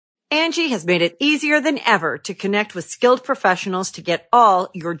Angie has made it easier than ever to connect with skilled professionals to get all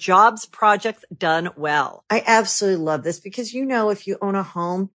your jobs projects done well. I absolutely love this because, if you own a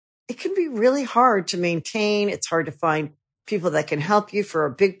home, it can be really hard to maintain. It's hard to find people that can help you for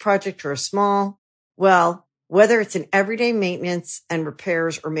a big project or a small. Well, whether it's in everyday maintenance and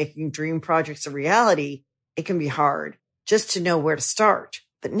repairs or making dream projects a reality, it can be hard just to know where to start.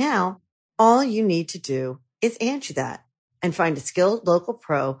 But now all you need to do is Angie that and find a skilled local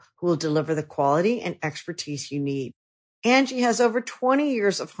pro who will deliver the quality and expertise you need. Angie has over 20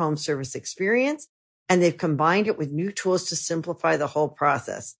 years of home service experience, and they've combined it with new tools to simplify the whole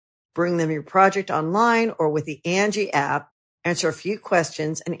process. Bring them your project online or with the Angie app, answer a few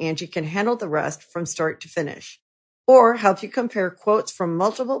questions, and Angie can handle the rest from start to finish. Or help you compare quotes from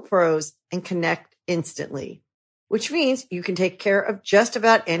multiple pros and connect instantly, which means you can take care of just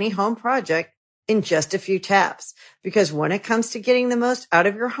about any home project in just a few taps. Because when it comes to getting the most out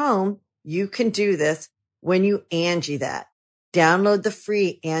of your home, you can do this when you Angie that. Download the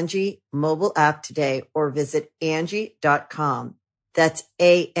free Angie mobile app today or visit Angie.com. That's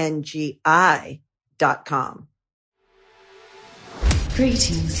ANGI.com.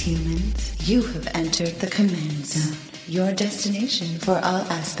 Greetings, humans. You have entered the Command Zone, your destination for all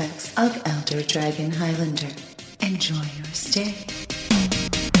aspects of Elder Dragon Highlander. Enjoy your stay.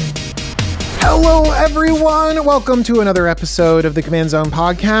 Hello, everyone. Welcome to another episode of the Command Zone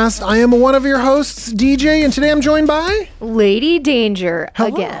podcast. I am one of your hosts, DJ, and today I'm joined by Lady Danger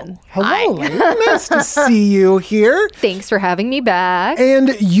again. Hello, lady. Nice to see you here. Thanks for having me back.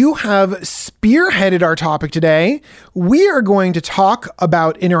 And you have spearheaded our topic today. We are going to talk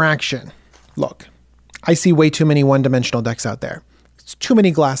about interaction. Look, I see way too many one-dimensional decks out there. It's too many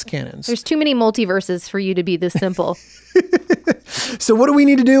glass cannons. There's too many multiverses for you to be this simple. So what do we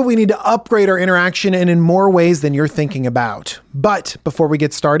need to do? We need to upgrade our interaction and in more ways than you're thinking about. But before we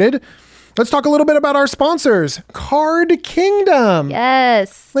get started, let's talk a little bit about our sponsors, Card Kingdom.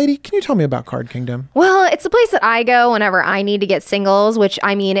 Yes. Lady, can you tell me about Card Kingdom? Well, it's the place that I go whenever I need to get singles, which,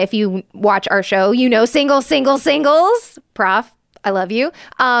 I mean, if you watch our show, you know singles. Prof, I love you.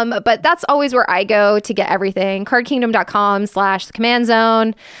 But that's always where I go to get everything. CardKingdom.com/Command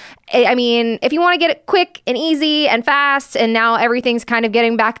Zone. I mean, if you want to get it quick and easy and fast, and now everything's kind of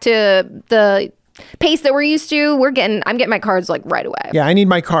getting back to the pace that we're used to, I'm getting my cards like right away. Yeah, I need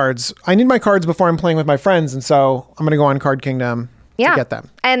my cards. I need my cards before I'm playing with my friends, and so I'm going to go on Card Kingdom to get them.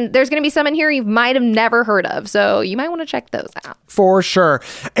 And there's going to be some in here you might have never heard of, so you might want to check those out. For sure.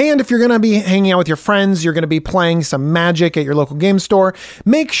 And if you're going to be hanging out with your friends, you're going to be playing some Magic at your local game store,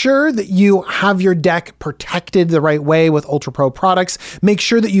 make sure that you have your deck protected the right way with Ultra Pro products. Make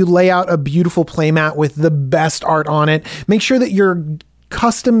sure that you lay out a beautiful playmat with the best art on it. Make sure that your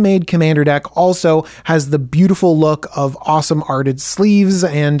custom-made commander deck also has the beautiful look of awesome arted sleeves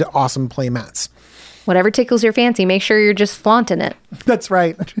and awesome playmats. Whatever tickles your fancy, make sure you're just flaunting it. That's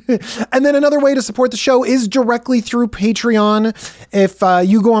right. And then another way to support the show is directly through Patreon. If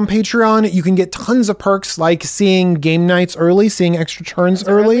you go on Patreon, you can get tons of perks like seeing game nights early, seeing extra turns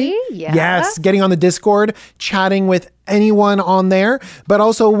early. Yeah. Yes, getting on the Discord, chatting with anyone on there. But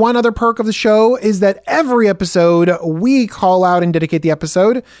also one other perk of the show is that every episode we call out and dedicate the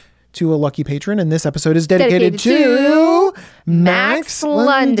episode to a lucky patron. And this episode is dedicated to Max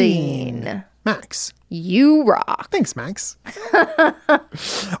Lundeen. Max. You rock. Thanks, Max.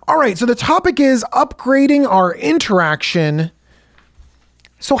 All right, so the topic is upgrading our interaction.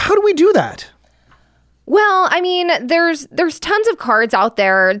 So how do we do that? Well, I mean, there's tons of cards out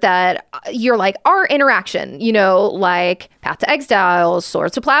there that you're like, our interaction, like Path to Exiles,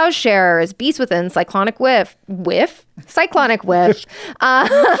 Swords to Plowshares, Beast Within, Cyclonic Whiff, that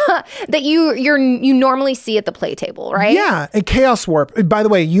you normally see at the play table, right? Yeah, and Chaos Warp. By the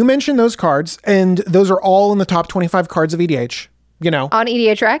way, you mentioned those cards, and those are all in the top 25 cards of EDH. On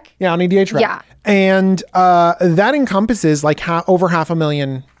EDH Rec? Yeah, on EDH Rec. Yeah. And that encompasses like over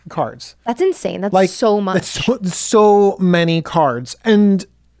 500,000 cards. That's insane. That's so much. That's so many cards. And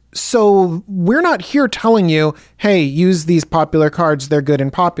so we're not here telling you, hey, use these popular cards. They're good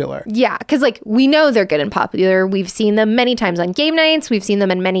and popular. Yeah, because we know they're good and popular. We've seen them many times on game nights. We've seen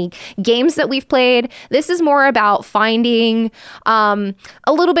them in many games that we've played. This is more about finding a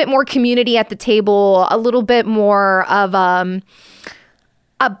little bit more community at the table, a little bit more of a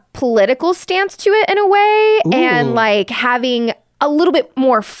political stance to it in a way. Ooh. And like having a little bit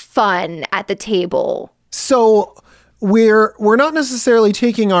more fun at the table. So we're not necessarily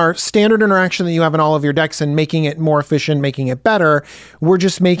taking our standard interaction that you have in all of your decks and making it more efficient, making it better. We're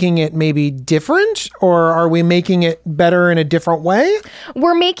just making it maybe different, or are we making it better in a different way?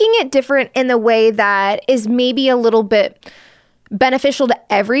 We're making it different in the way that is maybe a little bit beneficial to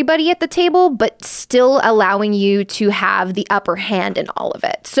everybody at the table, but still allowing you to have the upper hand in all of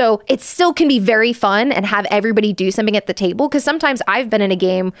it. So it still can be very fun and have everybody do something at the table. Because sometimes I've been in a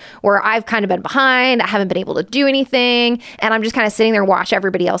game where I've kind of been behind, I haven't been able to do anything, and I'm just kind of sitting there and watch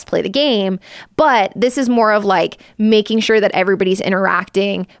everybody else play the game. But this is more of like making sure that everybody's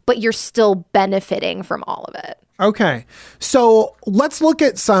interacting, but you're still benefiting from all of it. Okay, so let's look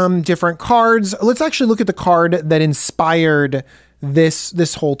at some different cards. Let's actually look at the card that inspired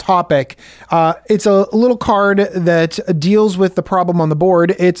this whole topic. It's a little card that deals with the problem on the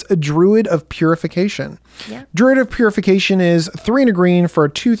board. It's a Druid of Purification. Yeah. Druid of Purification is 3 and a green for a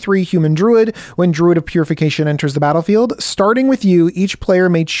 2/3 human druid. When Druid of Purification enters the battlefield, starting with you, each player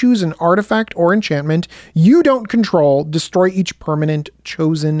may choose an artifact or enchantment you don't control, destroy each permanent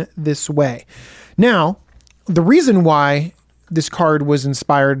chosen this way. Now, the reason why this card was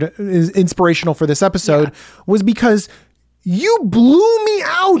inspirational for this episode was because you blew me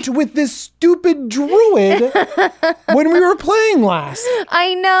out with this stupid druid when we were playing last.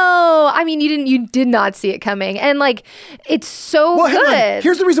 I know. I mean, you did not see it coming. And like, it's so good.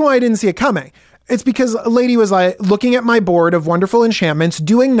 Here's the reason why I didn't see it coming. It's because a lady was like looking at my board of wonderful enchantments,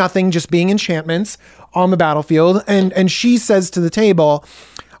 doing nothing, just being enchantments on the battlefield. And she says to the table,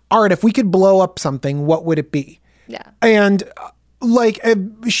 all right, if we could blow up something, what would it be? Yeah. And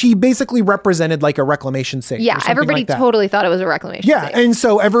she basically represented like a reclamation save. Yeah, everybody totally thought it was a reclamation save. And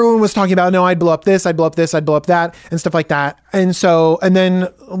so everyone was talking about, no, I'd blow up this, I'd blow up this, I'd blow up that, and stuff like that. And then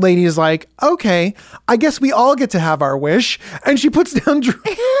lady is like, okay, I guess we all get to have our wish. And she puts down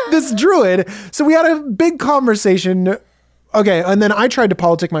this druid. So we had a big conversation. Okay, and then I tried to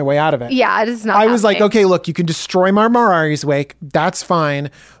politic my way out of it. Yeah, it is not I was like, okay, look, you can destroy my Mirari's Wake. That's fine.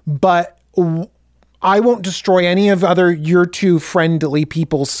 But I won't destroy any of your two friendly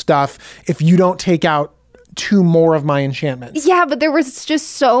people's stuff if you don't take out 2 more of my enchantments. Yeah, but there was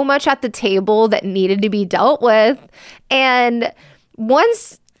just so much at the table that needed to be dealt with. And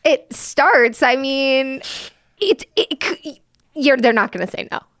once it starts, I mean, they're not going to say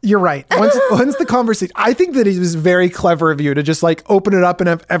no. You're right. Once the conversation, I think that it was very clever of you to just like open it up and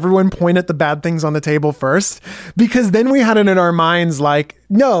have everyone point at the bad things on the table first, because then we had it in our minds like,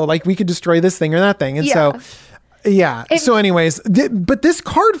 no, like we could destroy this thing or that thing. And so anyways, but this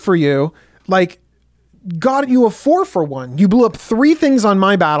card for you, like, got you a 4 for 1. You blew up 3 things on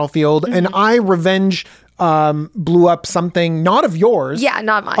my battlefield, and I revenge blew up something not of yours. Yeah,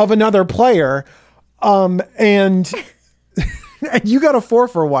 not mine. Of another player. And you got a 4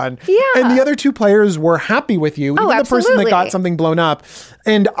 for 1. Yeah. And the other 2 players were happy with you. Even the person that got something blown up.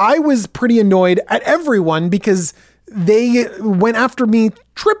 And I was pretty annoyed at everyone because they went after me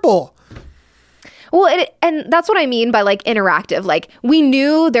triple. Well, and that's what I mean by like interactive. Like, we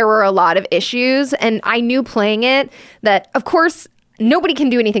knew there were a lot of issues, and I knew playing it that, of course, nobody can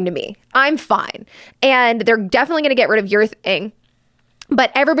do anything to me. I'm fine. And they're definitely going to get rid of your thing.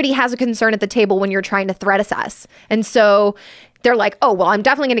 But everybody has a concern at the table when you're trying to threat assess. And so they're like, oh, well, I'm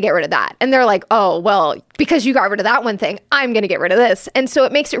definitely going to get rid of that. And they're like, oh, well, because you got rid of that one thing, I'm going to get rid of this. And so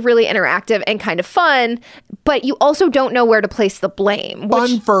it makes it really interactive and kind of fun, but you also don't know where to place the blame.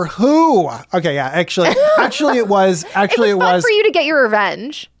 Fun for who? Okay, yeah, actually it was. It was fun for you to get your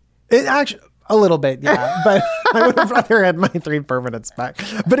revenge. It actually... A little bit, yeah. But I would have rather had my 3 permanents back.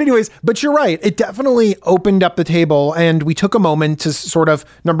 But anyways, but you're right. It definitely opened up the table, and we took a moment to sort of,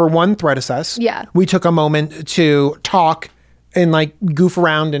 number 1, threat assess. Yeah. We took a moment to talk and like goof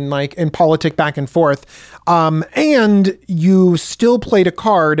around and politic back and forth. And you still played a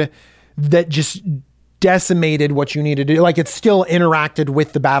card that just decimated what you needed to do. Like, it still interacted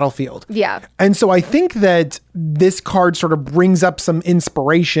with the battlefield. Yeah. And so I think that this card sort of brings up some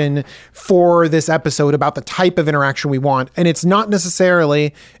inspiration for this episode about the type of interaction we want. And it's not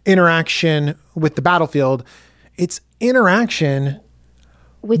necessarily interaction with the battlefield. It's interaction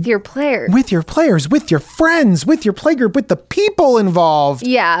with your players. With your players, with your friends, with your playgroup, with the people involved.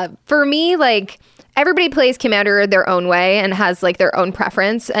 Yeah. For me, like, everybody plays Commander their own way and has like their own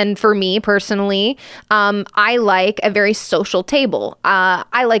preference. And for me personally, I like a very social table.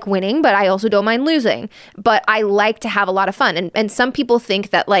 I like winning, but I also don't mind losing. But I like to have a lot of fun. And some people think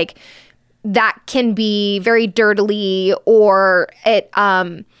that like that can be very dirtily, or it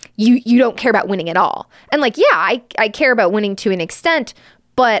you don't care about winning at all. And like, yeah, I care about winning to an extent,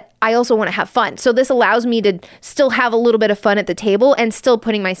 but I also want to have fun. So this allows me to still have a little bit of fun at the table and still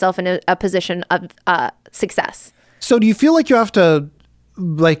putting myself in a position of success. So do you feel like you have to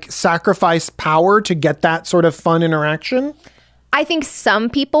like sacrifice power to get that sort of fun interaction? I think some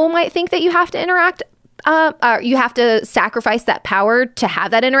people might think that you have to interact You have to sacrifice that power to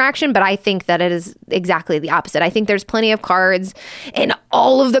have that interaction, but I think that it is exactly the opposite. I think there's plenty of cards in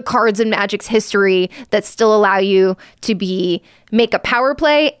all of the cards in Magic's history that still allow you to make a power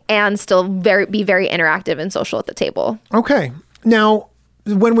play and still be very interactive and social at the table. Okay. Now,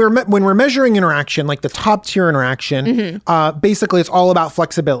 when we're measuring interaction, like the top tier interaction, basically it's all about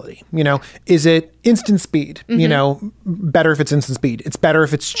flexibility. Is it instant speed? Better if it's instant speed. It's better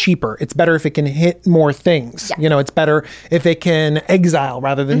if it's cheaper. It's better if it can hit more things. Yeah. It's better if it can exile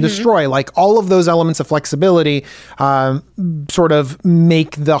rather than destroy. Like all of those elements of flexibility sort of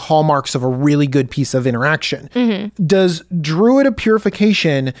make the hallmarks of a really good piece of interaction. Does Druid of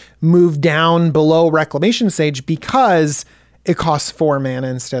Purification move down below Reclamation Sage because it costs 4 mana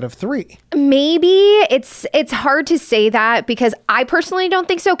instead of 3? Maybe. It's hard to say that because I personally don't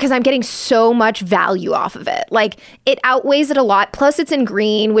think so, because I'm getting so much value off of it. Like, it outweighs it a lot. Plus, it's in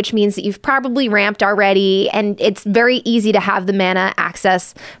green, which means that you've probably ramped already, and it's very easy to have the mana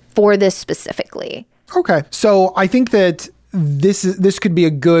access for this specifically. Okay. So I think that this could be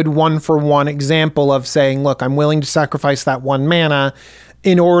a good 1-for-1 example of saying, look, I'm willing to sacrifice that 1 mana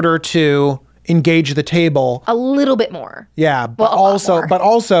in order to engage the table a little bit more. Yeah, but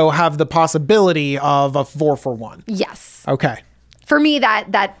also have the possibility of a 4-for-1. Yes. Okay. For me,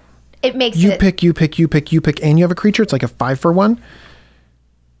 that it makes you pick, and you have a creature. It's like a 5-for-1.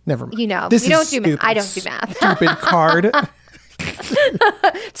 Never mind. This is stupid. I don't do math. Stupid card.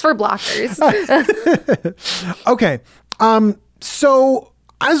 It's for blockers. Okay. So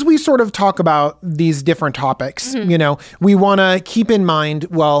as we sort of talk about these different topics, we want to keep in mind,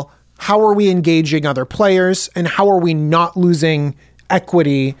 well, how are we engaging other players and how are we not losing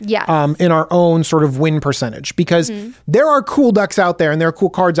equity in our own sort of win percentage? Because there are cool decks out there and there are cool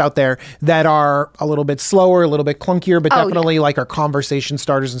cards out there that are a little bit slower, a little bit clunkier, but definitely like our conversation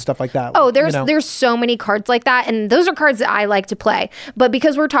starters and stuff like that. Oh, there's so many cards like that. And those are cards that I like to play. But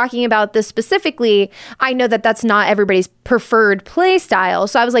because we're talking about this specifically, I know that that's not everybody's preferred play style.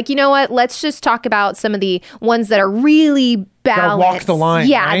 So I was like, you know what? Let's just talk about some of the ones that are really balanced. Walk the line.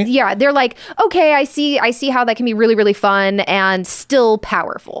 Yeah, right? yeah. They're like, okay, I see how that can be really, really fun and still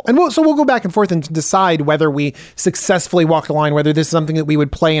powerful. And we'll go back and forth and decide whether we successfully walk the line, whether this is something that we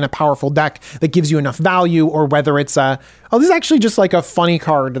would play in a powerful deck that gives you enough value, or whether it's this is actually just like a funny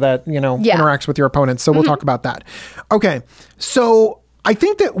card that interacts with your opponents. So we'll talk about that. Okay, so I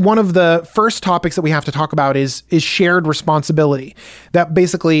think that one of the first topics that we have to talk about is shared responsibility. That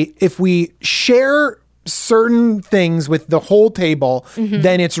basically, if we share certain things with the whole table,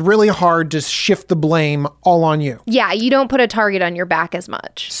 then it's really hard to shift the blame all on you. Yeah, you don't put a target on your back as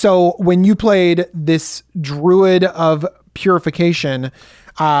much. So when you played this Druid of Purification,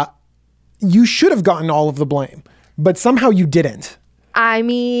 you should have gotten all of the blame, but somehow you didn't. I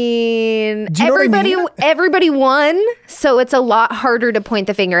mean, Do you know what I mean? Everybody won, so it's a lot harder to point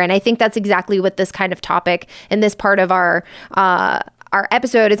the finger. And I think that's exactly what this kind of topic and this part of our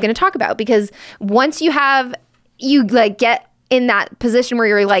episode is going to talk about, because once you like get in that position where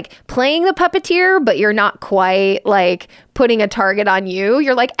you're like playing the puppeteer, but you're not quite like putting a target on you.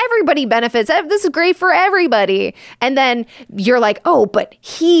 You're like, everybody benefits. This is great for everybody. And then you're like, oh, but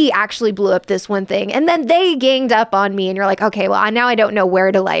he actually blew up this one thing. And then they ganged up on me. And you're like, okay, well, now I don't know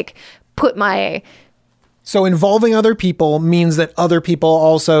where to like put my... So involving other people means that other people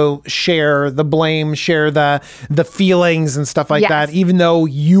also share the blame, share the feelings and stuff like that, even though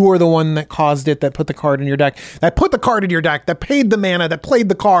you are the one that caused it, that put the card in your deck, that paid the mana, that played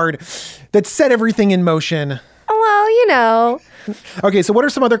the card, that set everything in motion. Well, Okay, so what are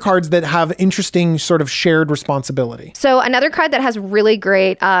some other cards that have interesting sort of shared responsibility? So another card that has really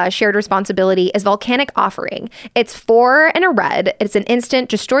great shared responsibility is Volcanic Offering. It's 4 and a red. It's an instant.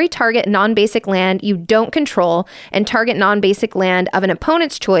 Destroy target non-basic land you don't control and target non-basic land of an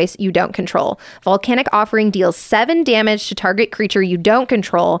opponent's choice you don't control. Volcanic Offering deals 7 damage to target creature you don't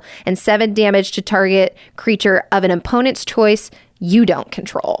control and 7 damage to target creature of an opponent's choice you don't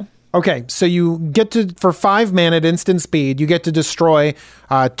control. Okay, so you get to, for 5 mana at instant speed, you get to destroy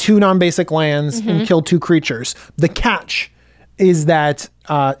 2 non-basic lands and kill 2 creatures. The catch is that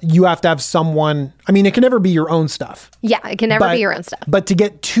you have to have someone, I mean, it can never be your own stuff. Yeah, it can never be your own stuff. But to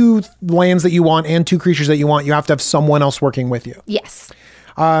get 2 lands that you want and 2 creatures that you want, you have to have someone else working with you. Yes.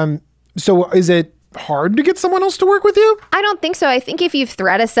 So is it hard to get someone else to work with you? I don't think so. I think if you've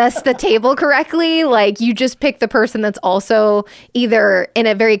threat assessed the table correctly, like you just pick the person that's also either in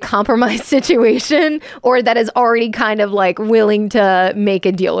a very compromised situation or that is already kind of like willing to make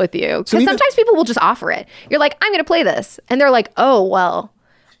a deal with you. Because sometimes people will just offer it. You're like, I'm going to play this. And they're like, oh, well,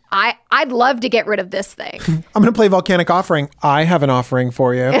 I'd love to get rid of this thing. I'm going to play Volcanic Offering. I have an offering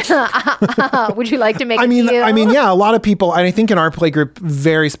for you. Would you like to make I mean, a deal? yeah, a lot of people, and I think in our play group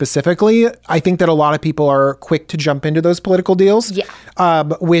very specifically, I think that a lot of people are quick to jump into those political deals. Yeah.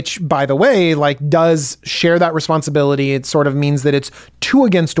 Which, by the way, like does share that responsibility. It sort of means that it's 2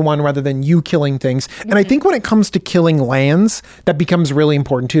 against 1 rather than you killing things. And I think when it comes to killing lands, that becomes really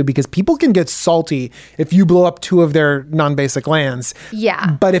important too, because people can get salty if you blow up 2 of their non-basic lands.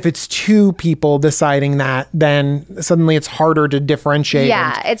 Yeah. But if it's 2 people deciding that, then suddenly it's harder to differentiate.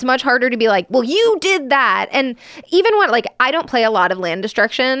 Yeah, it's much harder to be like, well, you did that. And even when, like, I don't play a lot of land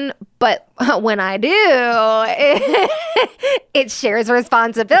destruction, but when I do, it shares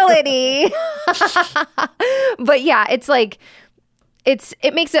responsibility. But yeah, it's like,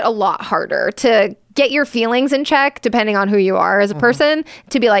 it makes it a lot harder to get your feelings in check, depending on who you are as a person,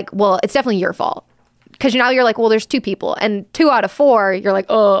 to be like, well, it's definitely your fault. Because now you're like, well, there's 2 people. And 2 out of 4, you're like,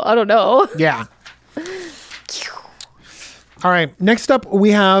 oh, I don't know. Yeah. All right. Next up,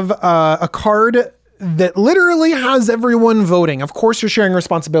 we have a card that literally has everyone voting. Of course, you're sharing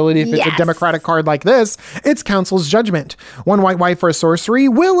responsibility if it's a democratic card like this. It's Council's Judgment. 1 white for a sorcery.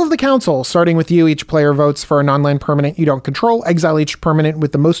 Will of the Council. Starting with you, each player votes for a non-land permanent you don't control. Exile each permanent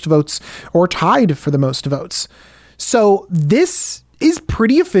with the most votes or tied for the most votes. So this is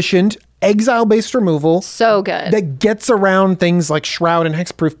pretty efficient exile-based removal. So good. That gets around things like Shroud and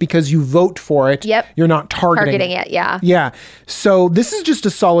Hexproof because you vote for it. Yep. You're not targeting it. Yeah. Yeah. So this is just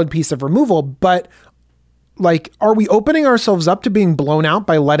a solid piece of removal, but like, are we opening ourselves up to being blown out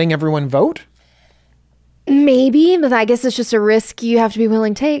by letting everyone vote? Maybe, but I guess it's just a risk you have to be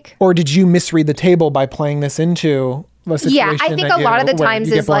willing to take. Or did you misread the table by playing this into a situation? Yeah, I think a lot of the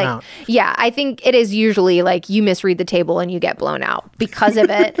times is like, out? Yeah, I think it is usually like you misread the table and you get blown out because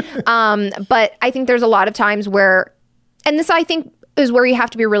of it. But I think there's a lot of times where, and this I think is where you have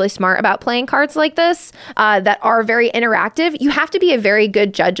to be really smart about playing cards like this that are very interactive. You have to be a very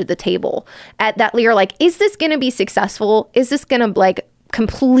good judge of the table at that. You're like, is this going to be successful? Is this going to like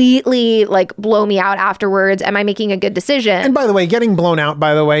completely like blow me out afterwards? Am I making a good decision? And by the way, getting blown out,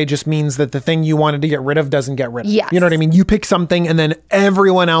 by the way, just means that the thing you wanted to get rid of doesn't get rid of. Yes. You know what I mean? You pick something and then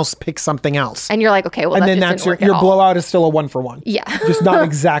everyone else picks something else. And you're like, okay, well, and that then just that's didn't your work at all. blowout is still a 1-for-1. Yeah. Just not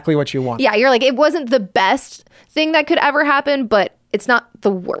exactly what you want. Yeah, you're like, it wasn't the best thing that could ever happen, but it's not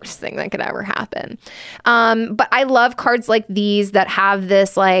the worst thing that could ever happen. But I love cards like these that have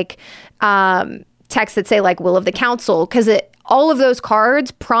this like text that say like Will of the Council, because all of those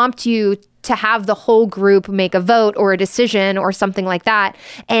cards prompt you to have the whole group make a vote or a decision or something like that.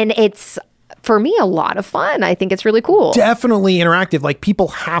 And it's, for me, a lot of fun. I think it's really cool. Definitely interactive. Like, people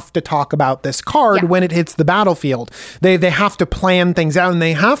have to talk about this card when it hits the battlefield. They have to plan things out and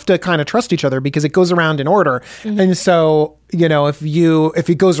they have to kind of trust each other because it goes around in order. Mm-hmm. And so, you know, if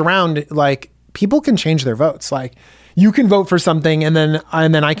it goes around, like, people can change their votes. Like, you can vote for something and then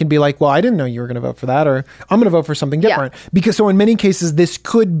I can be like, well, I didn't know you were going to vote for that, or I'm going to vote for something different. Because so in many cases, this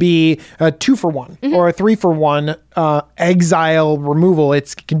could be a 2-for-1 or a 3-for-1 exile removal.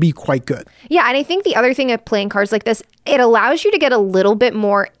 It can be quite good. Yeah. And I think the other thing of playing cards like this, it allows you to get a little bit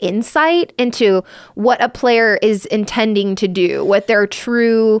more insight into what a player is intending to do, what their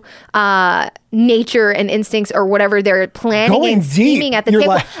true nature and instincts or whatever they're planning Going and scheming deep. at the You're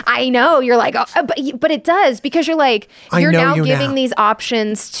table. like, I know, you're like, oh, but it does, because you're like, you're now giving now. these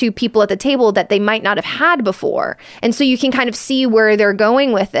options to people at the table that they might not have had before. And so you can kind of see where they're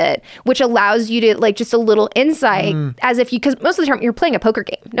going with it, which allows you to like just a little insight as if because most of the time you're playing a poker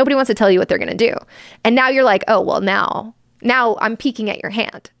game. Nobody wants to tell you what they're going to do. And now you're like, oh, well, now I'm peeking at your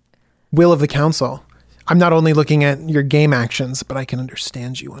hand. Will of the Council. I'm not only looking at your game actions, but I can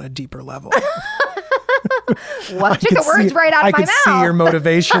understand you on a deeper level. Well, took the words right out of my mouth. I could see your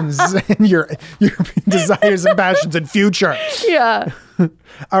motivations and your desires and passions and future. Yeah.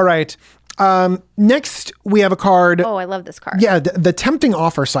 All right. Next, we have a card. Oh, I love this card. Yeah, the Tempting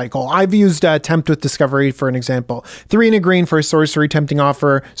Offer cycle. I've used Tempt with Discovery for an example. 3 and a green for a sorcery tempting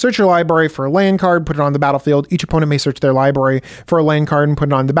offer. Search your library for a land card, put it on the battlefield. Each opponent may search their library for a land card and put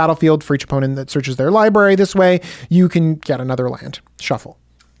it on the battlefield for each opponent that searches their library. This way, you can get another land. Shuffle.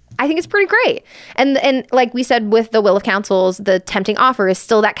 I think it's pretty great. And like we said with the Will of Councils, the Tempting Offer is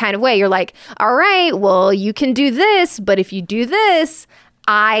still that kind of way. You're like, all right, well, you can do this, but if you do this,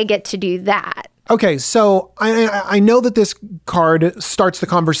 I get to do that. Okay, so I know that this card starts the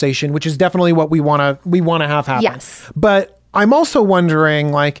conversation, which is definitely what we want to have happen. Yes. But I'm also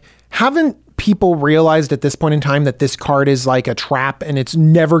wondering, like, haven't people realized at this point in time that this card is like a trap and it's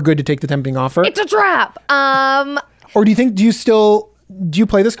never good to take the Tempting Offer? It's a trap. Or do you do you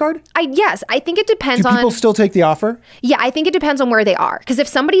play this card? Yes, I think it depends Do on. people still take the offer? Yeah, I think it depends on where they are. Because if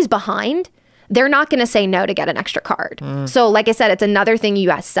somebody's behind, they're not going to say no to get an extra card. So like I said, it's another thing.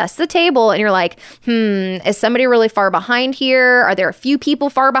 You assess the table and you're like, is somebody really far behind here? Are there a few people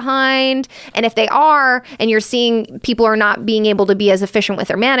far behind? And if they are, and you're seeing people are not being able to be as efficient with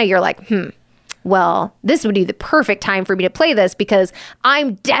their mana, you're like, well, this would be the perfect time for me to play this because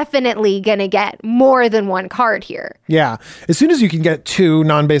I'm definitely going to get more than one card here. Yeah. As soon as you can get 2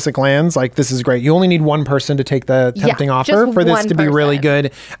 non-basic lands, like this is great. You only need one person to take the tempting offer for this to be really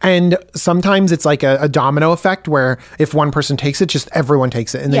good. And sometimes it's like a domino effect where if one person takes it, just everyone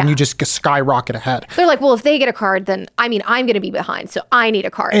takes it. And then you just skyrocket ahead. They're like, well, if they get a card, then I'm going to be behind. So I need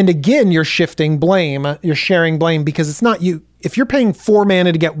a card. And again, you're shifting blame. You're sharing blame because it's not you. If you're paying 4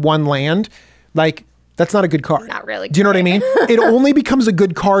 mana to get 1 land, like, that's not a good card. Not really. Do you know what I mean? It only becomes a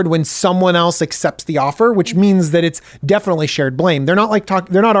good card when someone else accepts the offer, which means that it's definitely shared blame. They're not like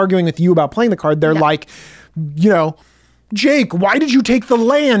they're not arguing with you about playing the card. They're like, Jake, why did you take the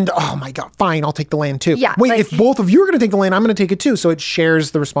land? Oh my God, fine, I'll take the land too. Yeah, wait, if both of you are going to take the land, I'm going to take it too. So it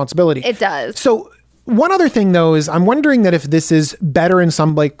shares the responsibility. It does. So one other thing though is I'm wondering that if this is better in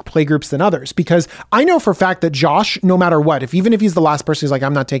some like play groups than others, because I know for a fact that Josh, no matter what, even if he's the last person, he's like,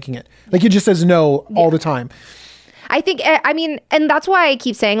 I'm not taking it. Like he just says no all the time. I think, and that's why I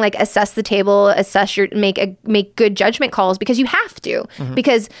keep saying like assess the table, make good judgment calls because you have to,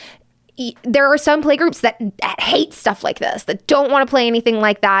 because there are some play groups that hate stuff like this, that don't want to play anything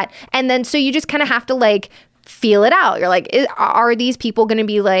like that. And then, so you just kind of have to like feel it out. You're like, are these people going to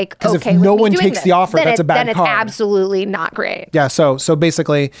be like, okay, if no one takes the offer, that's a bad card. Then it's absolutely not great. Yeah. So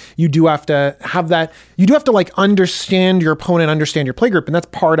basically you do have to have that. You do have to like understand your opponent, understand your play group. And that's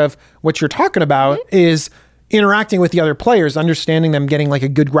part of what you're talking about is interacting with the other players, understanding them, getting like a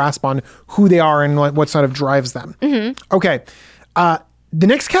good grasp on who they are and what sort of drives them. Okay. The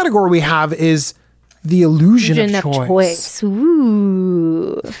next category we have is the illusion of choice.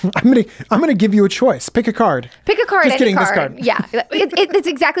 Ooh. I'm gonna give you a choice. Pick a card. Pick a card. Just any kidding. card. This card. Yeah, it's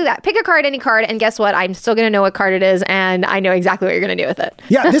exactly that. Pick a card, any card, and guess what? I'm still gonna know what card it is, and I know exactly what you're gonna do with it.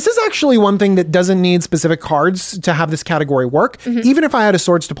 Yeah, this is actually one thing that doesn't need specific cards to have this category work. Even if I had a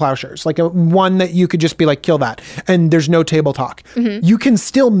Swords to Plowshares, like one that you could just be like, kill that, and there's no table talk, you can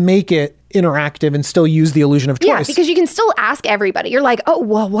still make it interactive and still use the illusion of choice. Yeah, because you can still ask everybody. You're like, oh,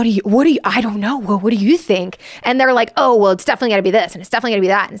 well, what do you, I don't know. Well, what do you think? And they're like, oh, well, it's definitely got to be this, and it's definitely got to be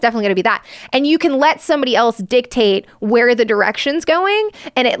that, and it's definitely got to be that. And you can let somebody else dictate where the direction's going,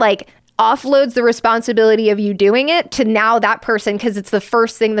 and it like offloads the responsibility of you doing it to now that person, because it's the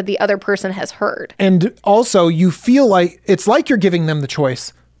first thing that the other person has heard. And also you feel like it's like you're giving them the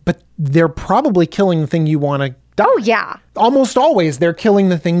choice, but they're probably killing the thing you want to. Oh, yeah. Almost always they're killing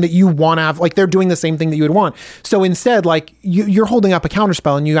the thing that you want to have. Like they're doing the same thing that you would want. So instead, like you're holding up a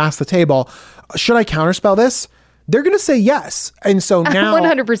counterspell and you ask the table, should I counterspell this? They're going to say yes. And so now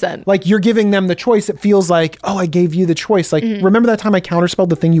 100%. Like you're giving them the choice. It feels like, oh, I gave you the choice. Like, remember that time I counterspelled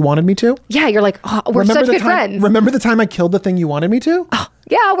the thing you wanted me to? Yeah. You're like, oh, we're such good friends. Remember the time I killed the thing you wanted me to? Oh,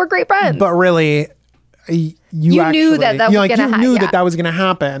 yeah, we're great friends. But really, you knew that was going to happen. You knew that was going to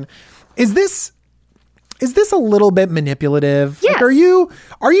happen. Is this a little bit manipulative? Yes. Like,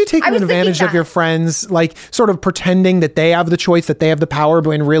 are you taking advantage of your friends, like sort of pretending that they have the choice, that they have the power, but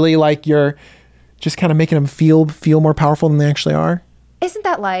when really like you're just kind of making them feel more powerful than they actually are? Isn't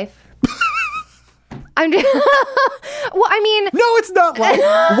that life? I'm just, well, I mean, no, it's not like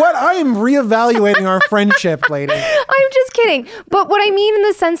what I am reevaluating our friendship, lady. I'm just kidding. But what I mean in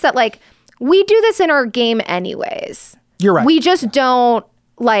the sense that like we do this in our game anyways. You're right. We just don't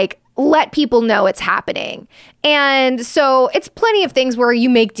like let people know it's happening. And so it's plenty of things where you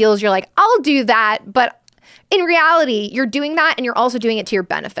make deals. You're like, I'll do that. But in reality, you're doing that and you're also doing it to your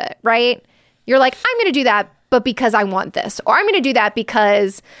benefit, right? You're like, I'm going to do that, but because I want this, or I'm going to do that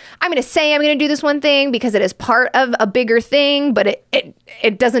because I'm going to say I'm going to do this one thing because it is part of a bigger thing, but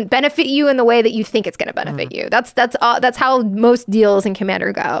it doesn't benefit you in the way that you think it's going to benefit you. That's how most deals in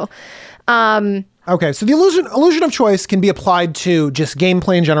Commander go. Okay, so the illusion of choice can be applied to just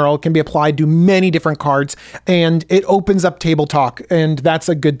gameplay in general. It can be applied to many different cards, and it opens up table talk, and that's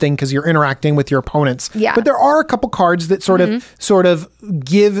a good thing because you're interacting with your opponents. Yeah. But there are a couple cards that sort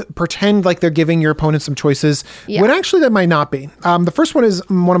of pretend like they're giving your opponent some choices, when actually that might not be. The first one is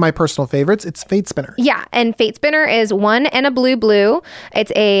one of my personal favorites. It's Fate Spinner. Yeah, and Fate Spinner is 1 and a blue.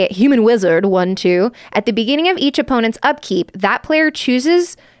 It's a human wizard, 1/2. At the beginning of each opponent's upkeep, that player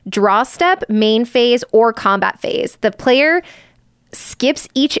chooses draw step, main phase, or combat phase. The player skips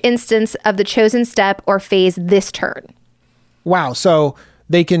each instance of the chosen step or phase this turn. Wow. So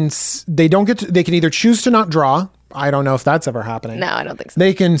they can either choose to not draw, I don't know if that's ever happening. No, I don't think so.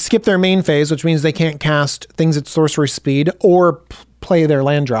 They can skip their main phase, which means they can't cast things at sorcery speed or play their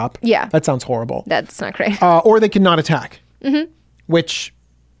land drop. Yeah. That sounds horrible. That's not great. Or they can not attack, which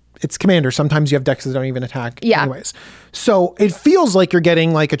it's commander. Sometimes you have decks that don't even attack anyways. So it feels like you're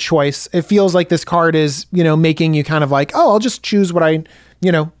getting like a choice. It feels like this card is, making you kind of like, oh, I'll just choose what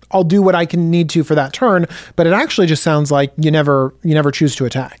I'll do what I can need to for that turn. But it actually just sounds like you never choose to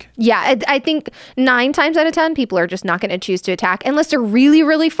attack. Yeah, I think 9 times out of 10, people are just not going to choose to attack unless they're really,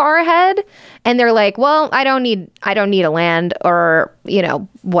 really far ahead. And they're like, well, I don't need a land or,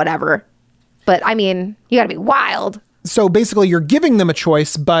 whatever. But I mean, you got to be wild. So basically you're giving them a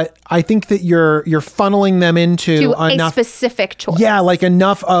choice, but I think that you're funneling them into enough a specific choice. Yeah, like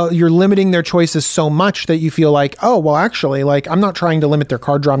enough, you're limiting their choices so much that you feel like, oh, well, actually, like I'm not trying to limit their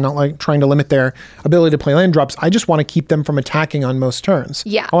card draw. I'm not like trying to limit their ability to play land drops. I just want to keep them from attacking on most turns.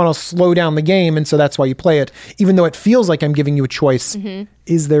 Yeah. I want to slow down the game. And so that's why you play it. Even though it feels like I'm giving you a choice.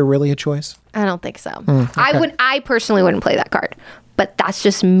 Is there really a choice? I don't think so. Okay. I personally wouldn't play that card, but that's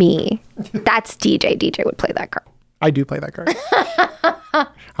just me. That's DJ. DJ would play that card. I do play that card. I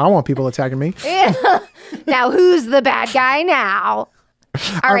don't want people attacking me. Now, who's the bad guy now?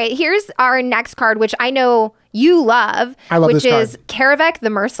 All right, here's our next card, which I know you love. I love which this is Karavek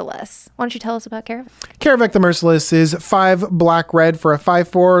the Merciless. Why don't you tell us about Karavek? Karavek the Merciless is 5 black-red for a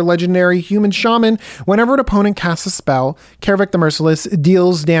 5/4 legendary human shaman. Whenever an opponent casts a spell, Karavek the Merciless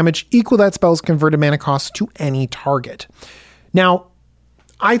deals damage equal to that spell's converted mana cost to any target. Now,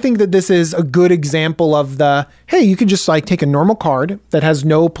 I think that this is a good example of hey, you can just like take a normal card that has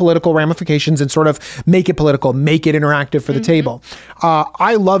no political ramifications and sort of make it political, make it interactive for the table.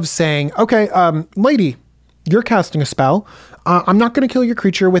 I love saying, okay, lady, you're casting a spell. I'm not going to kill your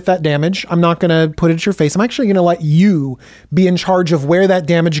creature with that damage. I'm not going to put it at your face. I'm actually going to let you be in charge of where that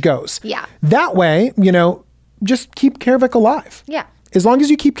damage goes. Yeah. That way, just keep Karavek alive. Yeah. As long as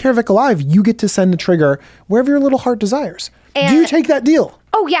you keep Karavek alive, you get to send the trigger wherever your little heart desires. Do you take that deal?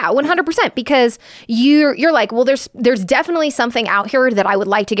 Oh yeah, 100%. Because you're like, well, there's definitely something out here that I would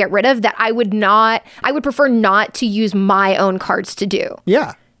like to get rid of that I would prefer not to use my own cards to do.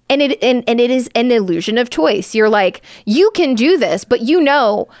 Yeah. And it is an illusion of choice. You're like, you can do this, but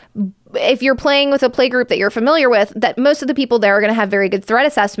if you're playing with a play group that you're familiar with, that most of the people there are going to have very good threat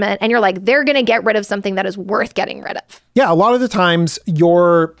assessment, and you're like, they're going to get rid of something that is worth getting rid of. Yeah, a lot of the times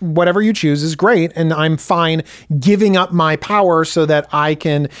whatever you choose is great, and I'm fine giving up my power so that I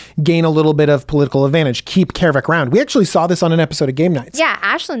can gain a little bit of political advantage. Keep Karavek around. We actually saw this on an episode of Game Nights. Yeah,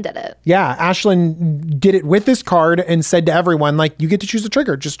 Ashlyn did it. Yeah, Ashlyn did it with this card and said to everyone, like, you get to choose the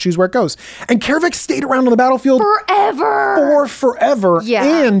trigger. Just choose where it goes. And Karavek stayed around on the battlefield forever.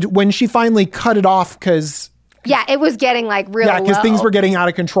 Yeah. And when she finally cut it off because... Yeah, it was getting like really low. Yeah, because things were getting out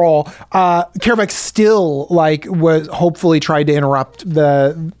of control. Karavek still was hopefully tried to interrupt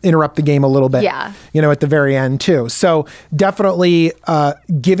the game a little bit. Yeah. At the very end too. So definitely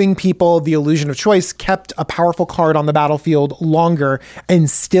giving people the illusion of choice kept a powerful card on the battlefield longer and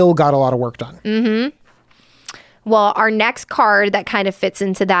still got a lot of work done. Mm-hmm. Well, our next card that kind of fits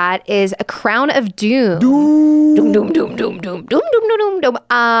into that is a Crown of Doom. Doom, doom, doom, doom, doom, doom, doom, doom, doom.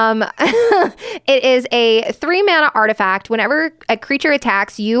 It is a 3-mana artifact. Whenever a creature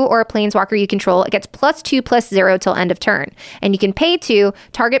attacks you or a planeswalker you control, it gets +2/+0 till end of turn. And you can pay to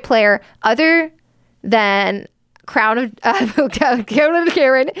target player other than Crown of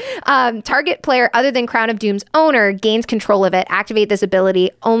Karen. Target player other than Crown of Doom's owner gains control of it. Activate this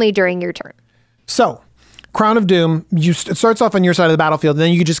ability only during your turn. So, Crown of Doom, it starts off on your side of the battlefield, and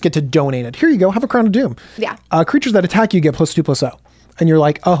then you just get to donate it. Here you go, have a Crown of Doom. Yeah. Creatures that attack you get +2/+0. And you're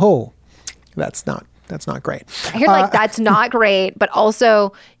like, oh, that's not great. You're like, that's not great, but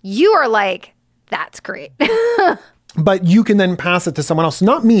also you are like, that's great. But you can then pass it to someone else,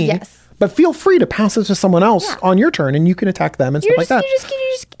 not me. Yes. But feel free to pass it to someone else on your turn, and you can attack them and stuff like that.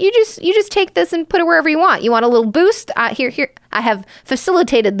 You just take this and put it wherever you want. You want a little boost? Here. I have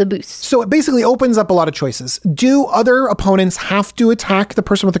facilitated the boost. So it basically opens up a lot of choices. Do other opponents have to attack the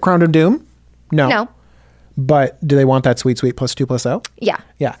person with the Crown of Doom? No. But do they want that sweet +2/+0? Yeah.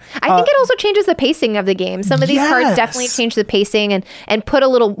 Yeah. I think it also changes the pacing of the game. Some of these cards definitely change the pacing and put a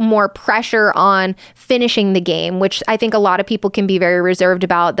little more pressure on finishing the game, which I think a lot of people can be very reserved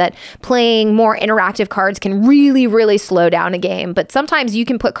about, that playing more interactive cards can really, really slow down a game. But sometimes you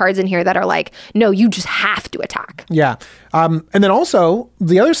can put cards in here that are like, no, you just have to attack. Yeah. And then also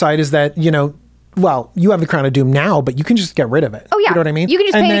the other side is that, well, you have the Crown of Doom now, but you can just get rid of it. Oh, yeah. You know what I mean? You can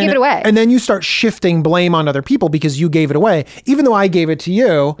just pay to give it away. And then you start shifting blame on other people because you gave it away. Even though I gave it to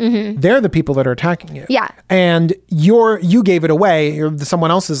you, they're the people that are attacking you. Yeah. And you gave it away.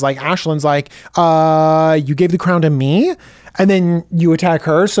 Someone else is like, Ashlyn's like, you gave the crown to me? And then you attack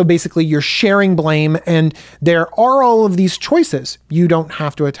her. So basically you're sharing blame, and there are all of these choices. You don't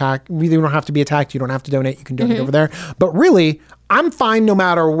have to attack. You don't have to be attacked. You don't have to donate. You can donate over there. But really, I'm fine no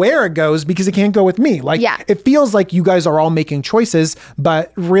matter where it goes because it can't go with me. Like, it feels like you guys are all making choices,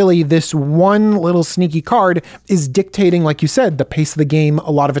 but really this one little sneaky card is dictating, like you said, the pace of the game.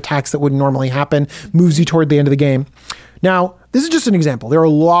 A lot of attacks that wouldn't normally happen, moves you toward the end of the game. Now, this is just an example. There are a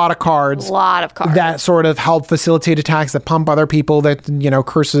lot of cards that sort of help facilitate attacks, that pump other people, that,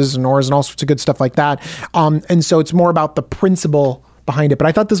 curses and auras and all sorts of good stuff like that. And so it's more about the principle behind it. But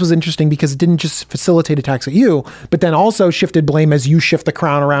I thought this was interesting because it didn't just facilitate attacks at you, but then also shifted blame as you shift the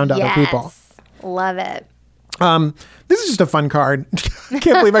crown around to other people. Love it. This is just a fun card. I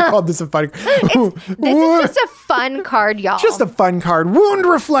can't believe I called this a fun card. This is just a fun card, y'all. Just a fun card. Wound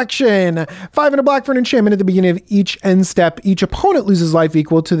Reflection. 5 and a black for an enchantment. At the beginning of each end step, each opponent loses life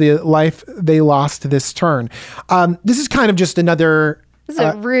equal to the life they lost this turn. This is kind of just another... It's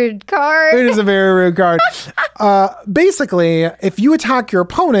a rude card. It is a very rude card. Basically, if you attack your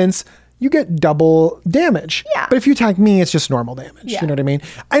opponents, you get double damage. Yeah. But if you attack me, it's just normal damage. Yeah. You know what I mean?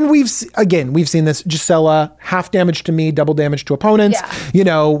 And we've seen this. Gisela, half damage to me, double damage to opponents.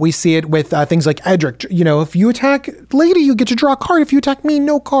 Yeah. We see it with things like Edric. If you attack Lady, you get to draw a card. If you attack me,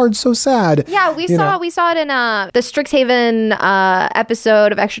 no card. So sad. Yeah, we saw it in the Strixhaven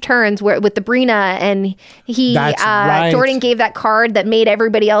episode of Extra Turns with the Brina, and That's right. Jordan gave that card that made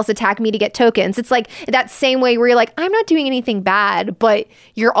everybody else attack me to get tokens. It's like that same way where you're like, I'm not doing anything bad, but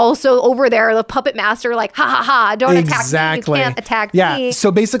you're also over there, the puppet master, like, ha ha ha, don't attack me. You can't attack me. Yeah. So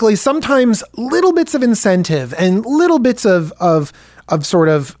basically, sometimes little bits of incentive and little bits of sort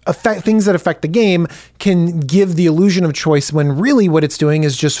of things that affect the game can give the illusion of choice, when really what it's doing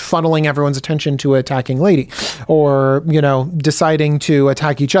is just funneling everyone's attention to attacking Lady, or, deciding to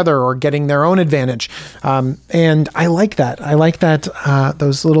attack each other or getting their own advantage. And I like that. I like that,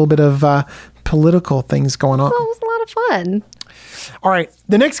 those little bit of political things going on. Well, it was a lot of fun. All right.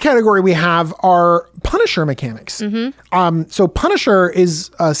 The next category we have are Punisher mechanics. So Punisher is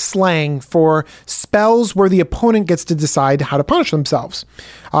a slang for spells where the opponent gets to decide how to punish themselves.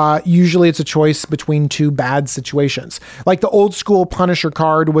 Usually it's a choice between two bad situations. Like the old school Punisher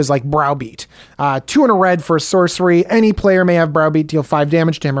card was like Browbeat. 2 and a red for sorcery. Any player may have Browbeat deal 5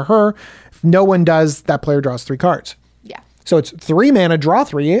 damage to him or her. If no one does, that player draws 3 cards. So it's 3 mana, draw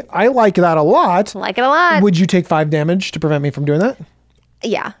 3. I like that a lot. Like it a lot. Would you take 5 damage to prevent me from doing that?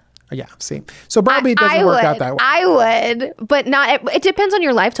 Yeah. Yeah, see. So Browbeat doesn't work out that way. I would, but not. It depends on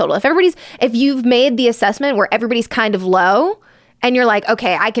your life total. If you've made the assessment where everybody's kind of low, and you're like,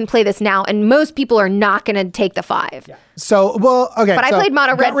 okay, I can play this now, and most people are not going to take the 5. Yeah. So, well, okay. But I played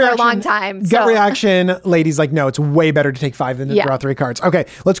mono red for a long time. Gut reaction, Lady's like, no, it's way better to take 5 than to draw 3 cards. Okay,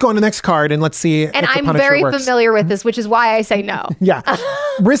 let's go on to the next card and let's see if the Punisher works. And I'm very familiar with this, which is why I say no. Yeah.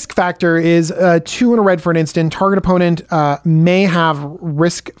 Risk factor is 2 and a red for an instant. Target opponent may have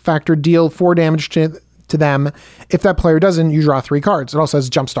risk factor deal 4 damage to them. If that player doesn't, you draw 3 cards. It also has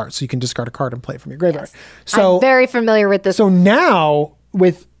jumpstart, so you can discard a card and play it from your graveyard. Yes. So I'm very familiar with this. So now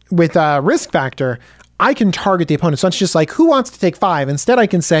with risk factor, I can target the opponent. So it's just like, who wants to take 5? Instead, I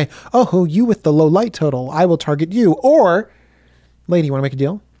can say, oh, you with the low light total, I will target you. Or, Lady, you want to make a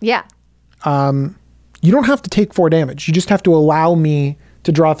deal? Yeah. You don't have to take 4 damage. You just have to allow me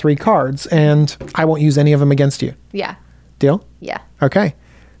to draw 3 cards, and I won't use any of them against you. Yeah. Deal? Yeah. Okay.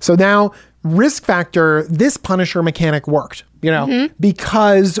 So now, risk factor, this Punisher mechanic worked,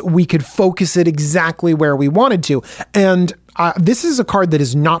 because we could focus it exactly where we wanted to. And this is a card that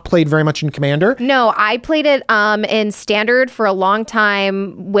is not played very much in Commander. No, I played it in Standard for a long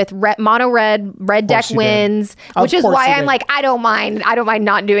time with mono red deck wins, which is why I'm like, I don't mind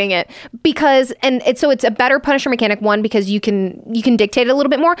not doing it, because so it's a better Punisher mechanic, one, because you can dictate it a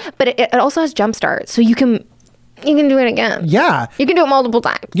little bit more, but it also has jumpstart, so you can do it again. Yeah. You can do it multiple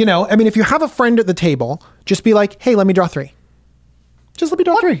times. If you have a friend at the table, just be like, hey, let me draw 3. Just let me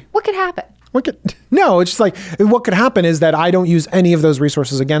draw 3. What could happen? No, it's just like, what could happen is that I don't use any of those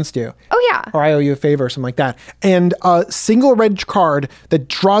resources against you. Oh, yeah. Or I owe you a favor or something like that. And a single red card that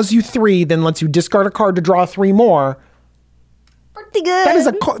draws you 3, then lets you discard a card to draw 3 more. Pretty good.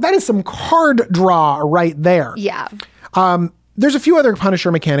 That is some card draw right there. Yeah. There's a few other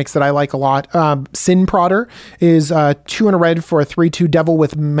Punisher mechanics that I like a lot. Sin Prodder is 2 and a red for a 3/2 devil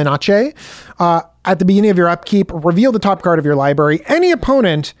with Menace. At the beginning of your upkeep, reveal the top card of your library. Any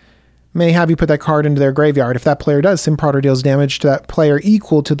opponent may have you put that card into their graveyard. If that player does, Sim Prodder deals damage to that player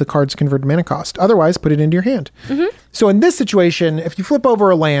equal to the card's converted mana cost. Otherwise, put it into your hand. So in this situation, if you flip over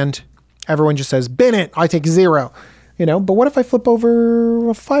a land, everyone just says, bin it, I take 0. But what if I flip over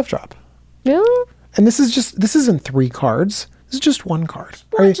a 5-drop? Yeah. And this isn't 3 cards. This is just 1 card.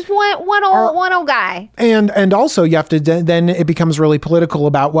 Just one old guy. And also you have to, then it becomes really political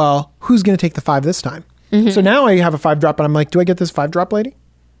about, well, who's going to take the 5 this time? So now I have a 5-drop and I'm like, do I get this 5-drop lady?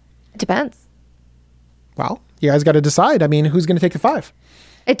 It depends. Well, you guys got to decide. I mean, who's going to take the 5?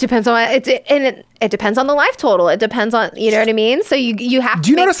 It depends on it depends on the life total. It depends on, you know what I mean? So you have to. Do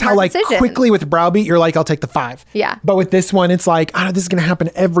you make notice how smart decisions. quickly with Browbeat you're like, I'll take the 5. Yeah. But with this one, it's like, this is going to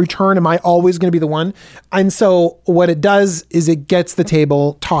happen every turn. Am I always going to be the one? And so what it does is it gets the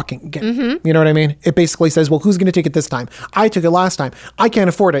table talking again. You know what I mean? It basically says, well, who's going to take it this time? I took it last time. I can't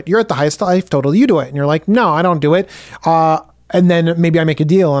afford it. You're at the highest life total. You do it. And you're like, no, I don't do it. And then maybe I make a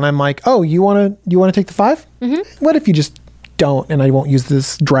deal and I'm like, oh, you want to take the 5? What if you just don't, and I won't use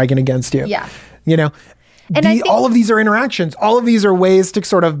this dragon against you? Yeah. And all of these are interactions. All of these are ways to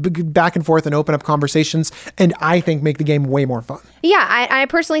sort of back and forth and open up conversations, and I think make the game way more fun. Yeah, I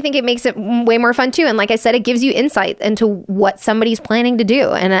personally think it makes it way more fun too. And like I said, it gives you insight into what somebody's planning to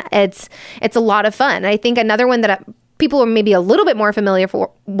do, and it's a lot of fun. I think another one that people are maybe a little bit more familiar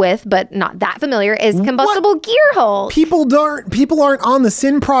with, but not that familiar, is Combustible Gearhulk. People aren't on the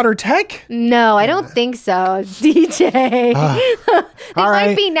Sim Prodder tech? No, I don't think so, DJ. They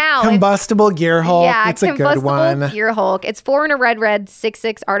might be now. Combustible Gearhulk. Yeah, it's a good one. Gearhulk. It's 4 and a red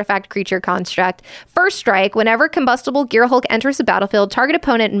 6/6 artifact creature construct. First strike, whenever Combustible Gearhulk enters the battlefield, target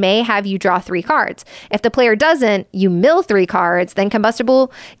opponent may have you draw 3 cards. If the player doesn't, you mill 3 cards. Then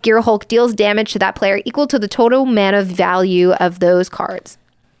Combustible Gearhulk deals damage to that player equal to the total mana value of those cards.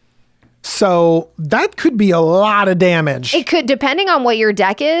 So that could be a lot of damage. It could, depending on what your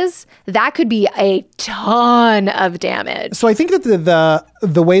deck is, that could be a ton of damage. So I think that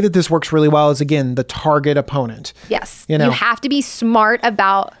the way that this works really well is, again, the target opponent. Yes. You have to be smart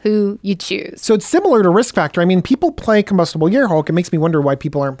about who you choose. So it's similar to Risk Factor. I mean, people play Combustible Gearhulk. It makes me wonder why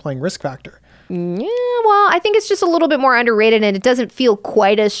people aren't playing Risk Factor. Yeah, well, I think it's just a little bit more underrated and it doesn't feel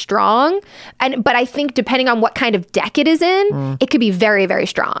quite as strong. But I think depending on what kind of deck it is in, it could be very, very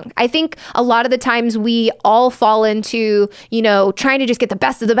strong. I think a lot of the times we all fall into, trying to just get the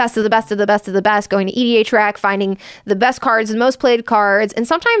best of the best of the best of the best of the best, going to EDH Rec, finding the best cards and most played cards. And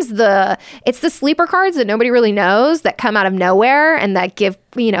sometimes it's the sleeper cards that nobody really knows that come out of nowhere and that give,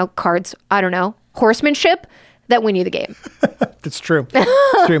 cards, I don't know, horsemanship that win you the game. That's true.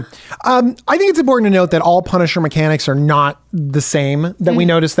 It's true. I think it's important to note that all Punisher mechanics are not the same. That we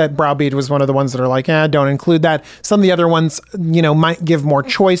noticed that Browbeat was one of the ones that are like, don't include that. Some of the other ones, might give more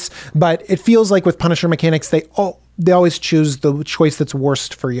choice, but it feels like with Punisher mechanics, they always choose the choice that's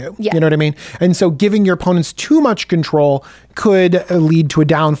worst for you. Yeah. You know what I mean? And so giving your opponents too much control could lead to a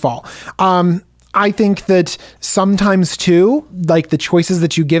downfall. I think that sometimes too, like the choices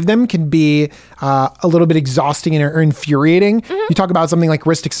that you give them can be a little bit exhausting or infuriating. You talk about something like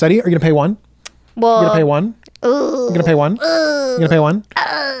Rhystic Study. Are you going to pay 1? Well, You're going to pay 1? You're going to pay 1? You're going to pay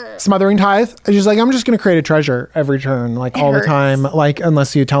 1? Smothering Tithe. It's just like, I'm just going to create a treasure every turn, like all the time, like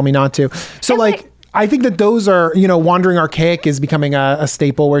unless you tell me not to. So I think that those are, Wandering Archaic is becoming a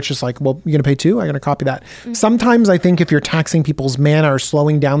staple where it's just like, well, you're going to pay 2? I'm going to copy that. Sometimes I think if you're taxing people's mana or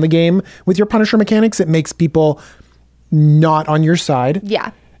slowing down the game with your Punisher mechanics, it makes people not on your side.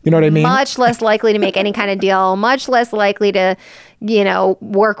 Yeah. You know what I mean? Much less likely to make any kind of deal, much less likely to,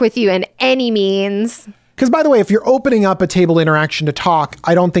 work with you in any means. Because by the way, if you're opening up a table interaction to talk,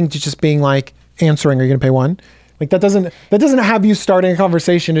 I don't think just being like answering, are you going to pay 1? Like that doesn't have you starting a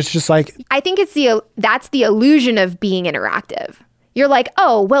conversation. It's just like, I think that's the illusion of being interactive. You're like,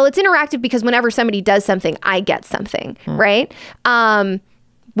 oh, well, it's interactive because whenever somebody does something, I get something, right?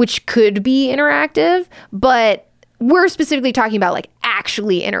 Which could be interactive, but we're specifically talking about like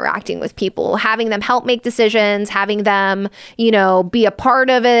actually interacting with people, having them help make decisions, having them, be a part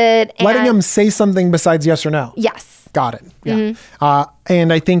of it. Letting them say something besides yes or no. Yes. Got it. Yeah.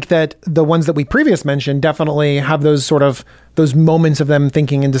 And I think that the ones that we previous mentioned definitely have those moments of them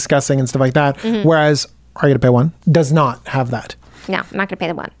thinking and discussing and stuff like that. Whereas Are You Gonna Pay 1 does not have that. No, I'm not going to pay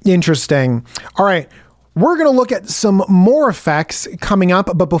the 1. Interesting. All right. We're going to look at some more effects coming up.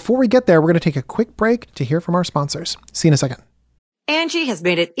 But before we get there, we're going to take a quick break to hear from our sponsors. See you in a second. Angie has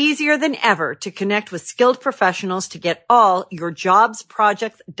made it easier than ever to connect with skilled professionals to get all your jobs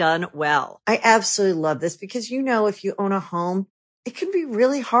projects done well. I absolutely love this because, if you own a home, it can be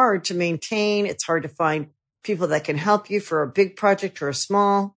really hard to maintain. It's hard to find people that can help you for a big project or a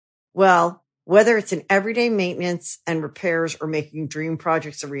small. Well, Whether it's in everyday maintenance and repairs or making dream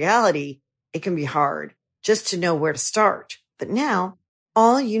projects a reality, it can be hard just to know where to start. But now,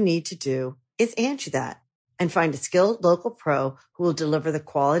 all you need to do is Angie that and find a skilled local pro who will deliver the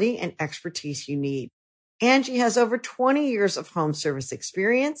quality and expertise you need. Angie has over 20 years of home service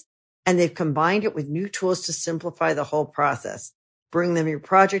experience, and they've combined it with new tools to simplify the whole process. Bring them your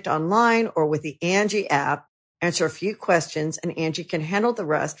project online or with the Angie app, answer a few questions, and Angie can handle the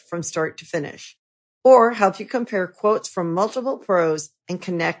rest from start to finish. Or help you compare quotes from multiple pros and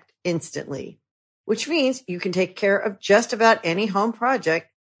connect instantly, which means you can take care of just about any home project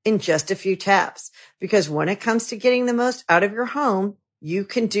in just a few taps. Because when it comes to getting the most out of your home, you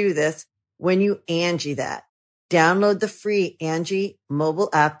can do this when you Angie that. Download the free Angie mobile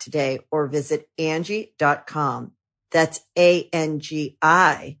app today or visit Angie.com. That's ANGI.com.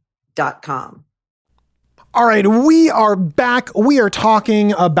 All right, we are back. We are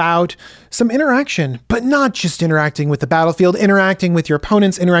talking about some interaction, but not just interacting with the battlefield, interacting with your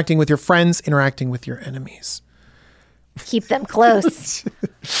opponents, interacting with your friends, interacting with your enemies. Keep them close.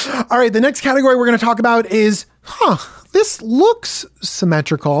 All right, the next category we're going to talk about is, this looks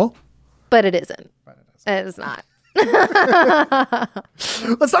symmetrical. But it isn't. It is not.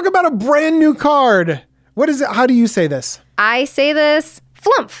 Let's talk about a brand new card. What is it? How do you say this? I say this,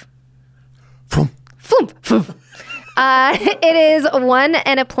 flumph. Flumph. Flumph. Flumph. It is 1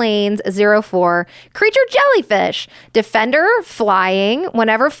 and a plains 0/4 creature jellyfish. Defender flying.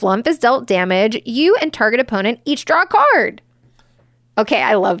 Whenever flump is dealt damage, you and target opponent each draw a card. Okay,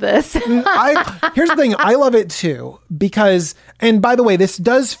 I love this. Here's the thing. I love it too because, and by the way, this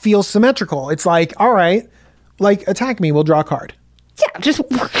does feel symmetrical. It's like, all right, like attack me, we'll draw a card. Yeah, just.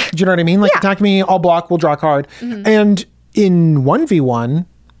 Do you know what I mean? Like attack me, I'll block, we'll draw a card. Mm-hmm. And in 1v1,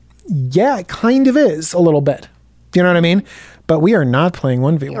 yeah, it kind of is a little bit. Do you know what I mean? But we are not playing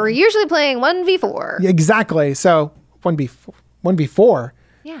 1v1. We're usually playing 1v4. Exactly. So 1v4.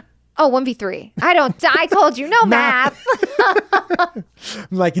 Yeah. Oh, 1v3. I told you, no math. I'm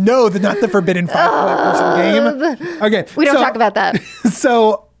like, no, not the forbidden 5-point game. Okay. We don't talk about that.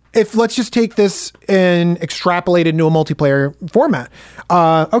 So let's just take this and extrapolate it into a multiplayer format.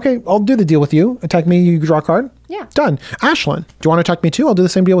 Okay, I'll do the deal with you. Attack me, you draw a card. Yeah. Done. Ashlyn, do you want to attack me too? I'll do the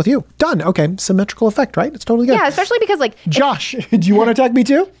same deal with you. Done. Okay, symmetrical effect, right? It's totally good. Yeah, especially because Josh, do you want to attack me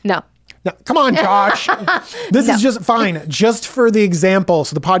too? No. No, come on, Josh. This is just fine. Just for the example,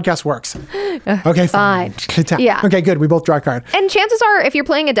 so the podcast works. Okay, fine. Yeah. Okay, good. We both draw a card. And chances are, if you're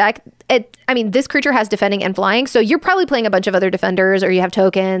playing a deck, this creature has defending and flying, so you're probably playing a bunch of other defenders, or you have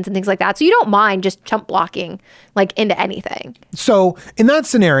tokens and things like that. So you don't mind just chump blocking like into anything. So in that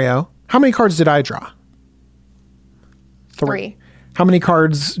scenario, how many cards did I draw? 3. How many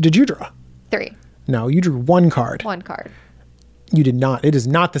cards did you draw? 3. No, you drew 1 card. 1 card. You did not. It is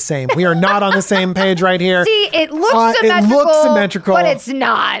not the same. We are not on the same page right here. See, it looks symmetrical. But it's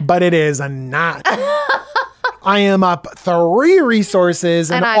not. But it is not. I am up 3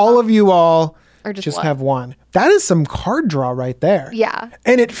 resources and all of you all just have 1. That is some card draw right there. Yeah.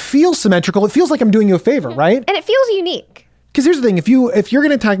 And it feels symmetrical. It feels like I'm doing you a favor, right? And it feels unique. Because here's the thing. If you're going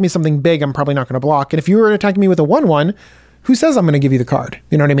to attack me something big, I'm probably not going to block. And if you were attacking me with a 1/1, who says I'm going to give you the card?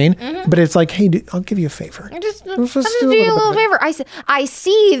 You know what I mean? Mm-hmm. But it's like, hey, I'll give you a favor. Just do you a little favor. I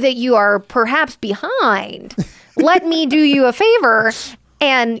see that you are perhaps behind. Let me do you a favor,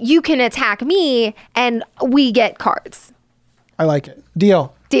 and you can attack me, and we get cards. I like it.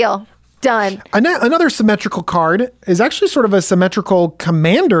 Deal. Done. Another symmetrical card is actually sort of a symmetrical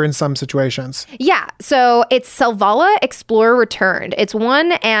commander in some situations. Yeah. So it's Selvala Explorer Returned. It's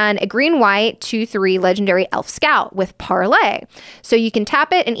 1 and a green-white 2/3 legendary elf scout with parlay. So you can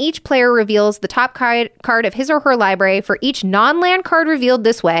tap it and each player reveals the top card of his or her library. For each non-land card revealed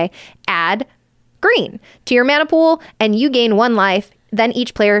this way, add green to your mana pool and you gain 1 life. Then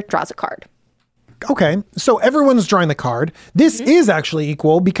each player draws a card. Okay, so everyone's drawing the card. This is actually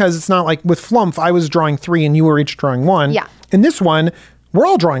equal because it's not like with Flumph, I was drawing 3 and you were each drawing 1. Yeah. In this one, we're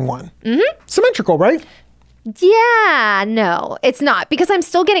all drawing 1. Mm-hmm. Symmetrical, right? Yeah, no, it's not because I'm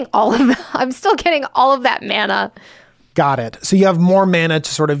still getting all of that mana. Got it. So you have more mana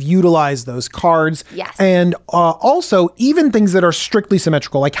to sort of utilize those cards. Yes. And also, even things that are strictly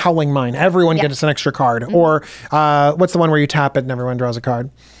symmetrical, like Howling Mine, everyone gets an extra card. Mm-hmm. Or what's the one where you tap it and everyone draws a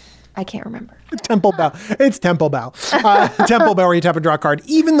card? I can't remember. Temple Bell. It's Temple Bell. Temple Bell where you tap and draw a card.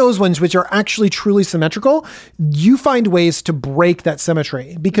 Even those ones which are actually truly symmetrical, you find ways to break that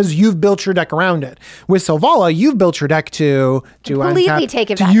symmetry because you've built your deck around it. With Selvala, you've built your deck to completely untap, take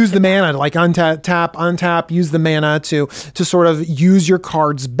to advantage use the of that. mana, like untap, use the mana to sort of use your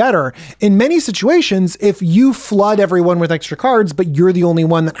cards better. In many situations, if you flood everyone with extra cards, but you're the only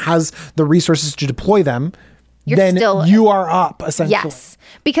one that has the resources to deploy them, then you are up, essentially. Yes,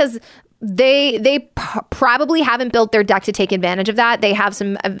 because they probably haven't built their deck to take advantage of that. They have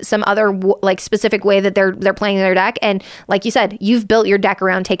some other like specific way that they're playing their deck, and like you said, you've built your deck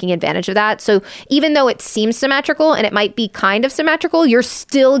around taking advantage of that. So even though it seems symmetrical and it might be kind of symmetrical, you're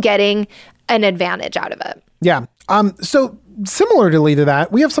still getting an advantage out of it. Yeah. So similarly to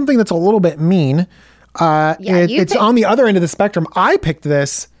that, we have something that's a little bit mean. It's on the other end of the spectrum. I picked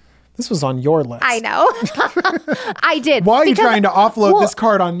this. This was on your list. I know. I did. Why are you trying to offload this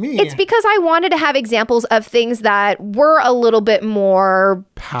card on me? It's because I wanted to have examples of things that were a little bit more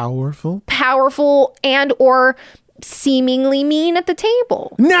powerful and or seemingly mean at the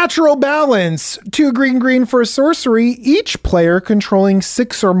table. Natural balance. 2 green for a sorcery. Each player controlling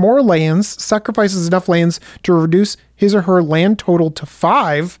 6 or more lands sacrifices enough lands to reduce his or her land total to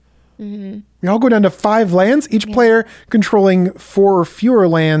 5. Mm-hmm. We all go down to 5 lands. Each player controlling 4 or fewer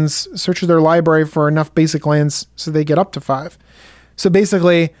lands searches their library for enough basic lands so they get up to 5. So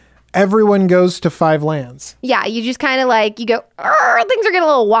basically, everyone goes to 5 lands. Yeah, you just kind of like, you go, things are getting a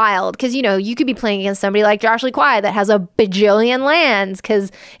little wild. Because, you know, you could be playing against somebody like Josh Lee Kwai that has a bajillion lands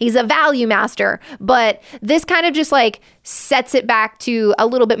because he's a value master. But this kind of just like sets it back to a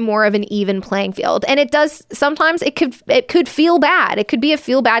little bit more of an even playing field. And it does, sometimes it could feel bad. It could be a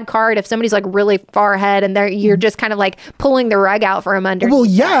feel bad card if somebody's like really far ahead and you're just kind of like pulling the rug out from under. Well,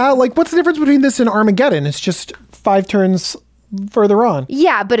 yeah, like what's the difference between this and Armageddon? It's just 5 turns further on.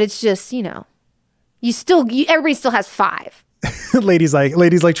 Yeah, but it's just, you know, everybody still has 5. ladies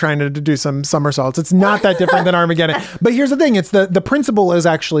like trying to do some somersaults. It's not that different than Armageddon. But here's the thing. It's the principle is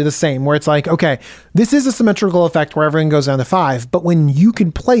actually the same, where it's like, okay, this is a symmetrical effect where everyone goes down to 5, but when you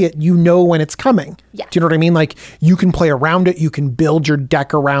can play it, you know when it's coming. Yeah. Do you know what I mean? Like you can play around it. You can build your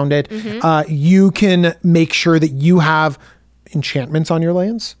deck around it. Mm-hmm. You can make sure that you have enchantments on your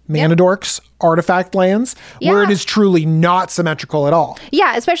lands, mana dorks, artifact lands, where it is truly not symmetrical at all.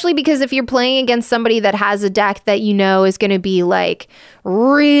 Yeah, especially because if you're playing against somebody that has a deck that you know is going to be like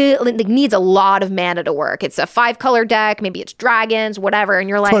really needs a lot of mana to work. It's a 5-color deck, maybe it's dragons, whatever, and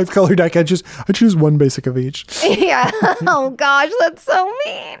you're like 5-color deck. I choose 1 basic of each. Yeah. Oh gosh, that's so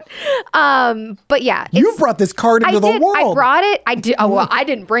mean. But yeah, you brought this card into the world. I brought it. I did. Oh well, I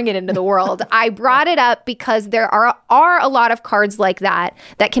didn't bring it into the world. I brought it up because there are a lot of cards like that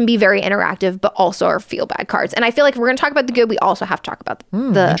can be very interactive, but also are feel bad cards. And I feel like if we're going to talk about the good, we also have to talk about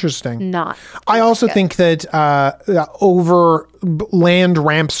the interesting. Not. I also think that over land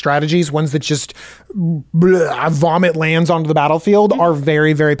ramp strategies, ones that just vomit lands onto the battlefield, are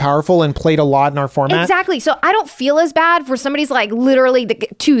very, very powerful and played a lot in our format. Exactly. So I don't feel as bad for somebody's like literally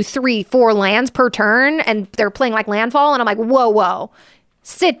 2, 3, 4 lands per turn, and they're playing like landfall, and I'm like, whoa.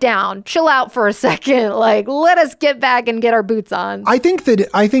 Sit down, chill out for a second. Like, let us get back and get our boots on. I think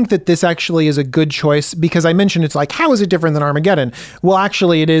that this actually is a good choice because I mentioned it's like, how is it different than Armageddon? Well,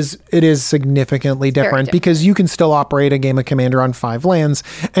 actually, it is significantly different because you can still operate a game of Commander on 5 lands.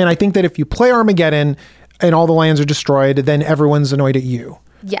 And I think that if you play Armageddon and all the lands are destroyed, then everyone's annoyed at you.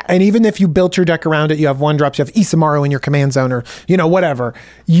 Yes. And even if you built your deck around it, you have 1-drops, you have Isamaru in your command zone, or, you know, whatever.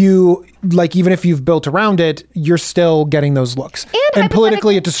 You, like, even if you've built around it, you're still getting those looks. And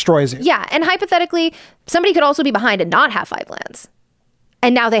politically, it destroys you. Yeah. And hypothetically, somebody could also be behind and not have 5 lands.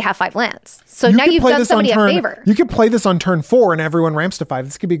 And now they have 5 lands. So now you've done somebody a favor. You could play this on turn 4 and everyone ramps to 5.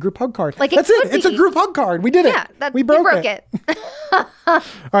 This could be a group hug card. Like That's it. It's a group hug card. We did it. We broke it. All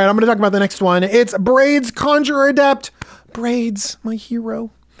right, I'm going to talk about the next one. It's Braids Conjurer Adept. Braids, my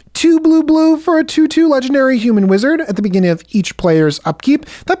hero. 2 blue for a 2/2 legendary human wizard. At the beginning of each player's upkeep,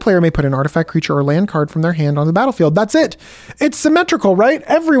 that player may put an artifact, creature, or land card from their hand on the battlefield. That's it. It's symmetrical, right?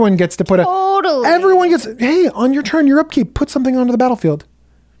 Everyone gets to put hey, on your turn, your upkeep, put something onto the battlefield.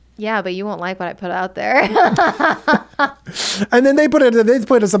 Yeah, but you won't like what I put out there. And then they put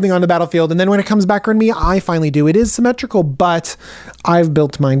something on the battlefield, and then when it comes back on me, I finally do. It is symmetrical, but I've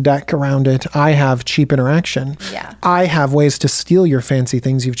built my deck around it. I have cheap interaction. Yeah. I have ways to steal your fancy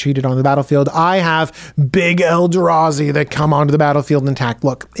things you've cheated on the battlefield. I have big Eldrazi that come onto the battlefield and attack.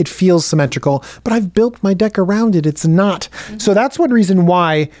 Look, it feels symmetrical, but I've built my deck around it. It's not. Mm-hmm. So that's one reason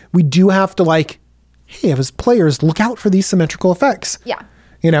why we do have to hey, as players, look out for these symmetrical effects. Yeah.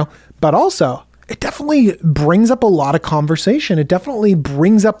 You know, but also it definitely brings up a lot of conversation. It definitely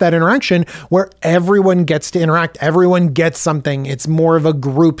brings up that interaction where everyone gets to interact. Everyone gets something. It's more of a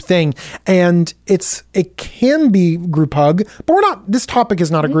group thing. And it can be group hug, but this topic is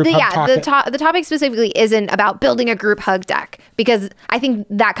not a group hug topic. The topic specifically isn't about building a group hug deck, because I think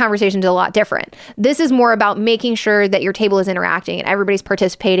that conversation is a lot different. This is more about making sure that your table is interacting and everybody's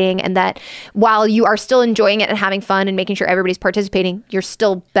participating, and that while you are still enjoying it and having fun and making sure everybody's participating, you're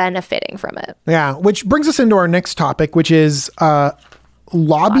still benefiting from it. Yeah, which brings us into our next topic, which is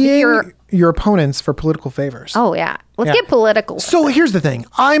lobbying your opponents for political favors. Oh, yeah. Let's get political. So here's the thing.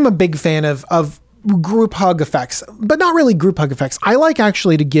 I'm a big fan of group hug effects, but not really group hug effects. I like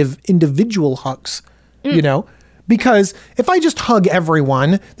actually to give individual hugs, you know, because if I just hug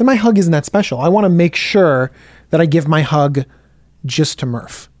everyone, then my hug isn't that special. I want to make sure that I give my hug just to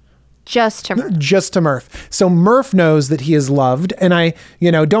Murph. Just to Murph. So Murph knows that he is loved, and I,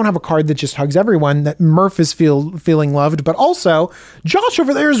 don't have a card that just hugs everyone, that Murph is feeling loved, but also Josh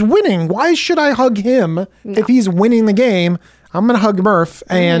over there is winning. Why should I hug him if he's winning the game? I'm going to hug Murph,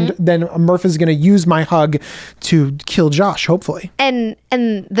 and then Murph is going to use my hug to kill Josh, hopefully. And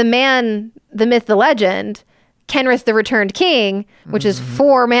the man, the myth, the legend, Kenrith the Returned King, which is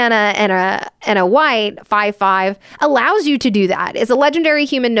 4 mana and a white 5/5, allows you to do that. It's a legendary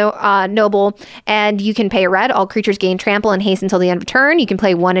human noble, and you can pay a red. All creatures gain trample and haste until the end of turn. You can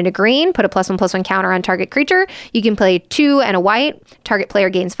play 1 and a green, put a +1/+1 counter on target creature. You can play 2 and a white, target player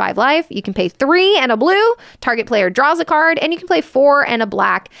gains 5 life. You can pay 3 and a blue, target player draws a card, and you can play 4 and a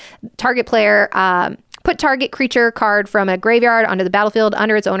black, target player put target creature card from a graveyard onto the battlefield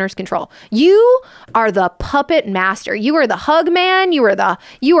under its owner's control. You are the puppet master. You are the hug man. You are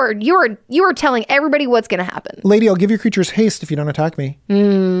telling everybody what's going to happen. Lady, I'll give your creatures haste if you don't attack me.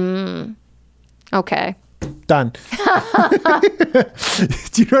 Okay. Done. Do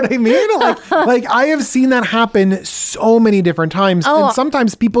you know what I mean? Like I have seen that happen so many different times. And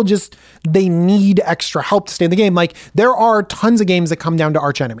sometimes people they need extra help to stay in the game. Like there are tons of games that come down to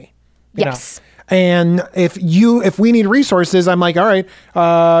archenemy. Yes. Know? And if we need resources, I'm like, all right,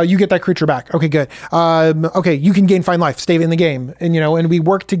 you get that creature back. Okay, good. Okay, you can gain fine life, stay in the game. And, and we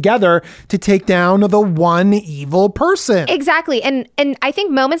work together to take down the one evil person. Exactly. And I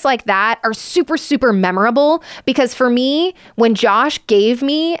think moments like that are super, super memorable, because for me, when Josh gave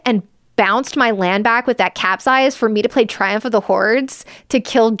me and bounced my land back with that capsize for me to play Triumph of the Hordes to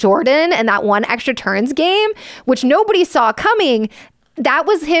kill Jordan and that 1 extra turns game, which nobody saw coming, that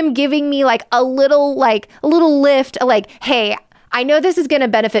was him giving me a little lift, hey, I know this is going to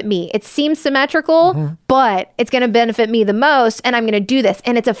benefit me. It seems symmetrical, but it's going to benefit me the most, and I'm going to do this.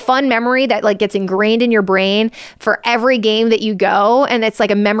 And it's a fun memory that gets ingrained in your brain for every game that you go. And it's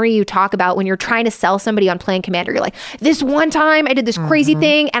a memory you talk about when you're trying to sell somebody on playing Commander. You're like, this one time I did this crazy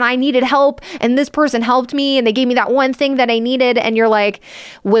thing and I needed help, and this person helped me and they gave me that one thing that I needed. And you're like,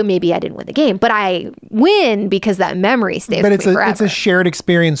 well, maybe I didn't win the game, but I win because that memory stays with me forever. It's a shared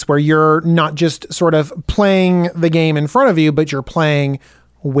experience where you're not just sort of playing the game in front of you, but you're playing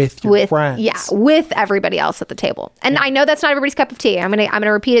with your friends. Yeah, with everybody else at the table. And I know that's not everybody's cup of tea. I'm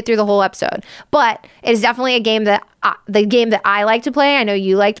gonna repeat it through the whole episode. But it's definitely a game that the game that I like to play. I know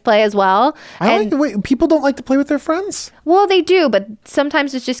you like to play as well. I like the way people don't like to play with their friends. Well, they do, but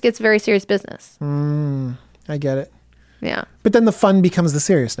sometimes it just gets very serious business. I get it. Yeah. But then the fun becomes the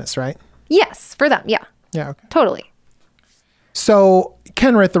seriousness, right? Yes, for them. Yeah. Yeah. Okay. Totally. So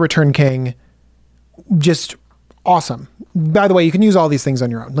Kenrith the Returned King, just awesome. By the way, you can use all these things on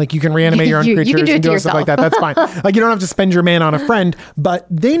your own. You can reanimate your own creatures you can do and do stuff like that. That's fine. You don't have to spend your mana on a friend, but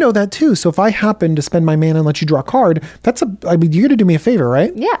they know that too. So if I happen to spend my mana and let you draw a card, you're going to do me a favor,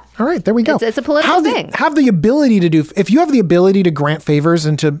 right? Yeah. All right, there we go. It's a political thing. Have the ability to do, if you have the ability to grant favors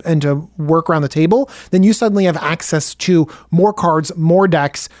and to work around the table, then you suddenly have access to more cards, more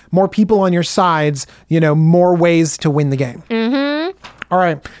decks, more people on your sides, more ways to win the game. All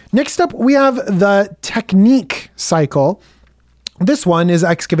right. Next up, we have the technique cycle. This one is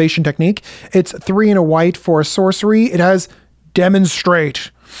Excavation Technique. It's 3 and a white for a sorcery. It has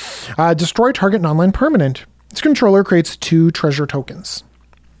Demonstrate. Destroy target non-land permanent. Its controller creates 2 treasure tokens.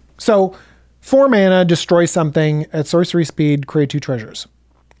 So 4 mana, destroy something at sorcery speed, create 2 treasures.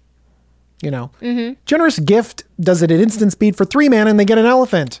 Generous Gift does it at instant speed for 3 mana and they get an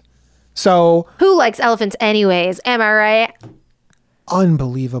elephant. So who likes elephants anyways? Am I right?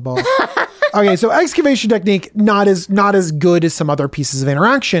 Unbelievable. Okay, so Excavation Technique not as good as some other pieces of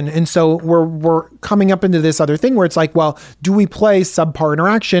interaction, and so we're coming up into this other thing where it's well, do we play subpar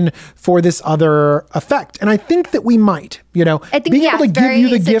interaction for this other effect? And I think that we might. I think, being able to give you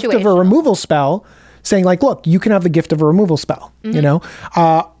the gift of a removal spell saying like, look, you can have the gift of a removal spell, you know?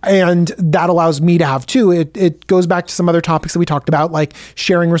 And that allows me to have two. It goes back to some other topics that we talked about, like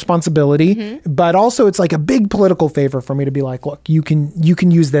sharing responsibility, but also it's like a big political favor for me to be like, look, you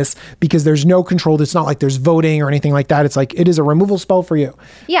can use this because there's no control. It's not like there's voting or anything like that. It's like, it is a removal spell for you.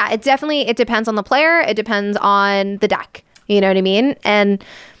 Yeah, it depends on the player. It depends on the deck. You know what I mean? And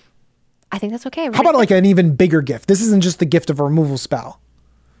I think that's okay. How about like an even bigger gift? This isn't just the gift of a removal spell.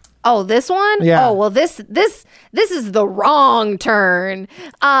 Oh, this one? Yeah. Oh, well, this is the wrong turn.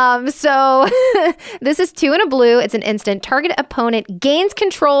 So this is 2 and a blue. It's an instant. Target opponent gains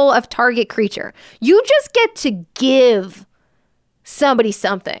control of target creature. You just get to give somebody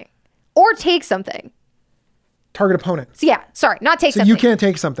something or take something. Target opponent. So yeah, sorry, not take So something. you can't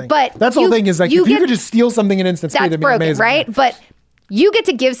take something. But that's the whole thing is like, if you could just steal something in instant speed, that's that'd be broken, amazing. right? But you get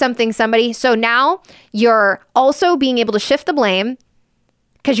to give something somebody. So now you're also being able to shift the blame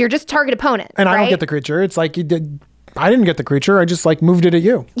because you're just target opponent. And I don't right? get the creature. It's like I didn't get the creature. I just like moved it at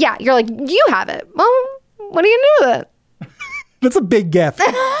you. Yeah, you're like, you have it. Well, what are you gonna do with it? That's a big gift.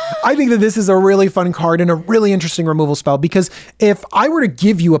 I think that this is a really fun card and a really interesting removal spell because if I were to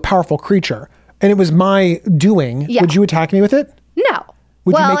give you a powerful creature and it was my doing, would you attack me with it? No.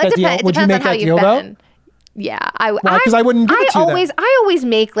 Would well, you make that deal? It Would you depends make on how that you've deal though? been. Yeah, Why? Because I wouldn't give it to you then. I always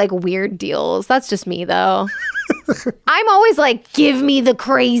make like weird deals. That's just me though. I'm always like, give me the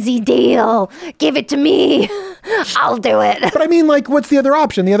crazy deal. Give it to me. I'll do it. But I mean, like, what's the other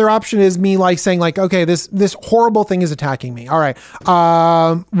option? The other option is me like saying like, okay, this horrible thing is attacking me. All right.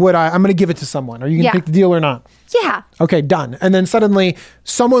 I'm going to give it to someone. Are you going to take the deal or not? Yeah. Okay, done. And then suddenly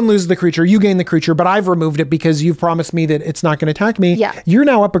someone loses the creature, you gain the creature, but I've removed it because you've promised me that it's not going to attack me. Yeah. You're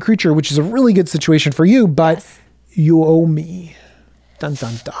now up a creature, which is a really good situation for you, but you owe me. Dun,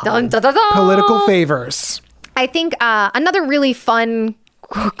 dun, dun. Dun, dun, dun, dun. Political favors. I think another really fun,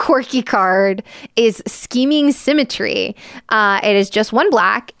 quirky card is Scheming Symmetry. It is just 1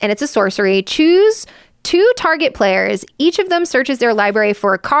 black, and it's a sorcery. Choose 2 target players. Each of them searches their library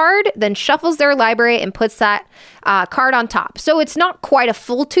for a card, then shuffles their library and puts that card on top. So it's not quite a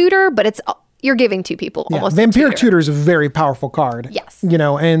full tutor, but you're giving 2 people almost. Vampiric Tutor is a very powerful card. Yes. You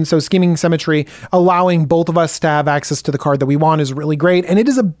know, and so Scheming Symmetry, allowing both of us to have access to the card that we want is really great. And it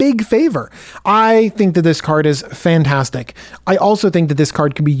is a big favor. I think that this card is fantastic. I also think that this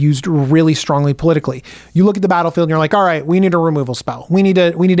card can be used really strongly politically. You look at the battlefield and you're like, all right, we need a removal spell. We need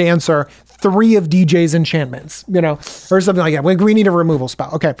to answer 3 of DJ's enchantments, you know, or something like that. We need a removal spell.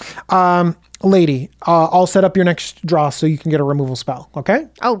 Okay. Lady, I'll set up your next draw so you can get a removal spell. Okay.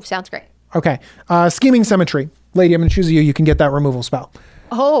 Oh, sounds great. Okay. Scheming Symmetry. Lady, I'm going to choose you. You can get that removal spell.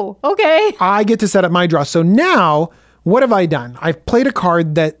 Oh, okay. I get to set up my draw. So now, what have I done? I've played a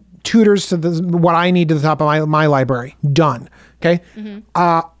card that tutors to what I need to the top of my library. Done. Okay.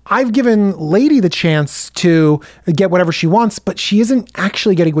 I've given Lady the chance to get whatever she wants, but she isn't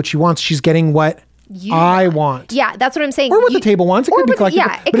actually getting what she wants. She's getting what I want. Yeah, that's what I'm saying. Or what the table wants. It could be collective.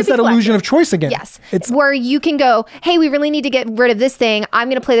 But it's that illusion of choice again. Yes. It's where you can go, hey, we really need to get rid of this thing. I'm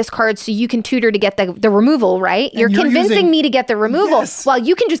going to play this card so you can tutor to get the removal, right? You're convincing me to get the removal. Yes. While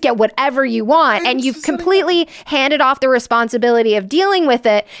you can just get whatever you want. And you've completely handed off the responsibility of dealing with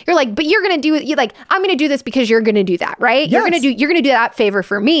it. You're like, but you're going to do it. You're like, I'm going to do this because you're going to do that, right? Yes. You're going to do that favor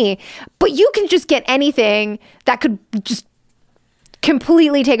for me. But you can just get anything that could just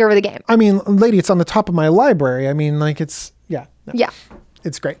completely take over the game. I mean, Lady, it's on the top of my library. I mean, like Yeah.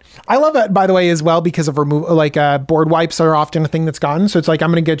 It's great. I love it, by the way, as well, because of board wipes are often a thing that's gotten. So it's like,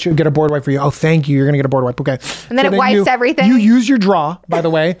 I'm going to get a board wipe for you. Oh, thank you. You're going to get a board wipe. Okay. And then it wipes everything. You use your draw, by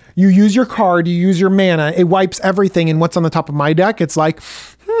the way. You use your card. You use your mana. It wipes everything. And what's on the top of my deck? It's like,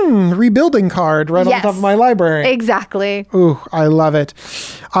 rebuilding card right on the top of my library. Exactly. Ooh, I love it.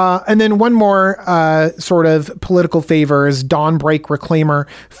 And then one more sort of political favor is Dawnbreak Reclaimer.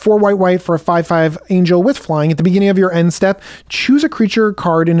 4 white for a 5/5 angel with flying. At the beginning of your end step, choose a creature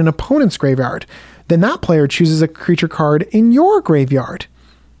card in an opponent's graveyard. Then that player chooses a creature card in your graveyard.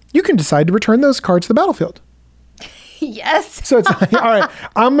 You can decide to return those cards to the battlefield. Yes. So it's like, all right,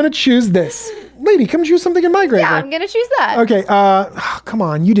 I'm going to choose this. Lady, come choose something in my graveyard. Yeah, I'm going to choose that. Okay, come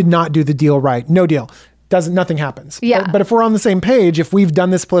on. You did not do the deal right. No deal. Nothing happens. Yeah. But if we're on the same page, if we've done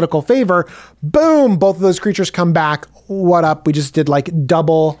this political favor, boom, both of those creatures come back. What up? We just did like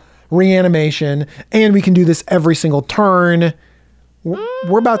double reanimation, and we can do this every single turn.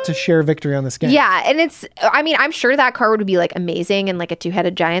 We're about to share victory on this game. Yeah, and I'm sure that card would be like amazing in like a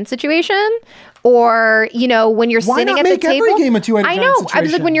 2-headed giant situation. Or, when you're Why sitting not at the make table. every game a 2-headed giant I was like,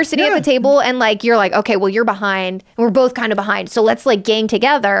 situation? when you're sitting at the table and like you're like, okay, well, you're behind and we're both kind of behind. So let's like gang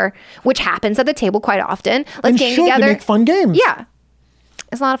together, which happens at the table quite often. Let's gang together. To make fun games. Yeah.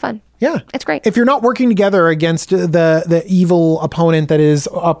 It's a lot of fun. Yeah. It's great. If you're not working together against the evil opponent that is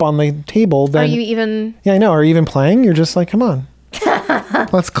up on the table, then... Are you even... Yeah, I know. Are you even playing? You're just like, come on.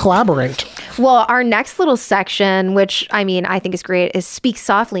 Let's collaborate. Well, our next little section, which, I mean, I think is great, is speak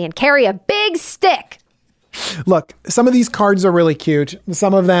softly and carry a big stick. Look, some of these cards are really cute.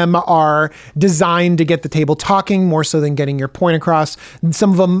 Some of them are designed to get the table talking more so than getting your point across.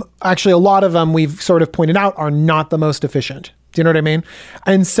 Some of them, actually a lot of them we've sort of pointed out, are not the most efficient. Do you know what I mean?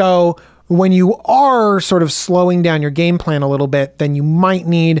 And so when you are sort of slowing down your game plan a little bit, then you might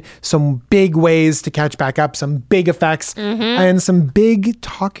need some big ways to catch back up, some big effects, and some big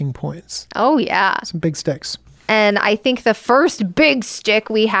talking points. Oh, yeah. Some big sticks. And I think the first big stick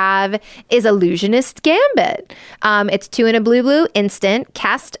we have is Illusionist Gambit. It's 2 and a blue instant.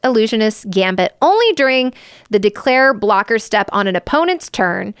 Cast Illusionist Gambit only during the declare blocker step on an opponent's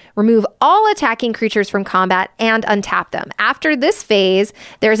turn. Remove all attacking creatures from combat and untap them. After this phase,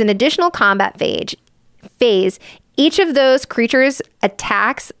 there's an additional combat phase. Each of those creatures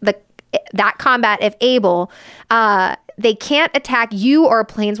attacks that combat if able. They can't attack you or a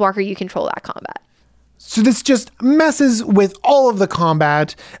planeswalker you control that combat. So this just messes with all of the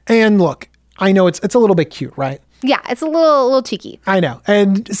combat. And look, I know it's a little bit cute, right? Yeah, it's a little cheeky. I know.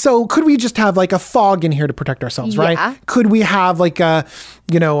 And so could we just have like a fog in here to protect ourselves, right? Yeah. Could we have like a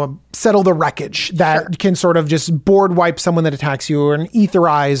settle the wreckage that can sort of just board wipe someone that attacks you, or an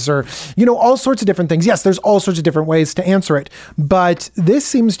etherize, or, all sorts of different things. Yes, there's all sorts of different ways to answer it. But this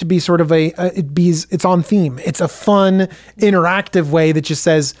seems to be sort of it's on theme. It's a fun, interactive way that just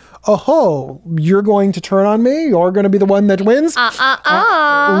says, oh, you're going to turn on me? You're going to be the one that wins?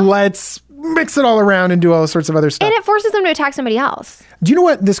 Let's mix it all around and do all sorts of other stuff. And it forces them to attack somebody else. Do you know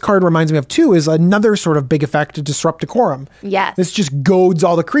what this card reminds me of too? Is another sort of big effect to Disrupt Decorum. Yes. This just goads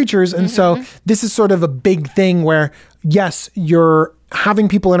all the creatures. And so this is sort of a big thing where, yes, you're having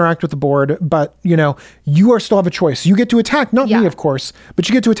people interact with the board, but you are still have a choice. You get to attack, not me, of course, but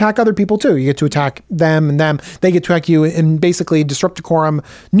you get to attack other people too. You get to attack them and them. They get to attack you, and basically Disrupt Decorum,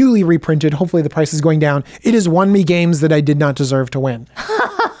 newly reprinted. Hopefully the price is going down. It has won me games that I did not deserve to win.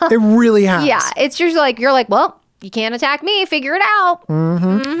 It really has. Yeah, it's just like, you're like, well, you can't attack me, figure it out.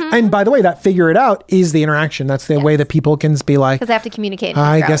 And by the way, that figure it out is the interaction. That's the way that people can be like, because they have to communicate.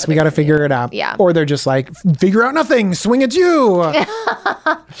 I guess we got to figure it out. Yeah. Or they're just like, figure out nothing, swing at you.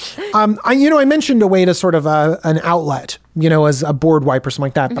 I mentioned a way to sort of an outlet, as a board wipe or something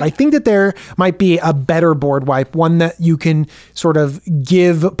like that. But I think that there might be a better board wipe, one that you can sort of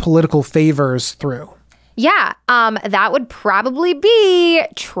give political favors through. Yeah, that would probably be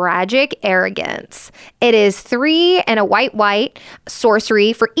Tragic Arrogance. It is 3 and a white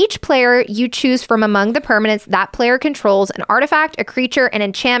sorcery. For each player, you choose from among the permanents that player controls an artifact, a creature, an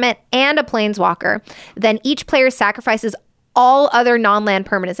enchantment, and a planeswalker. Then each player sacrifices all other non-land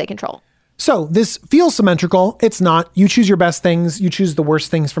permanents they control. So this feels symmetrical. It's not. You choose your best things. You choose the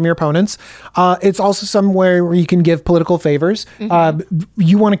worst things from your opponents. It's also somewhere where you can give political favors.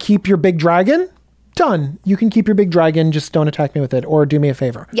 You want to keep your big dragon? Done. You can keep your big dragon, just don't attack me with it, or do me a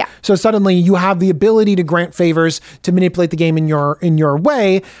favor. Yeah. So suddenly you have the ability to grant favors to manipulate the game in your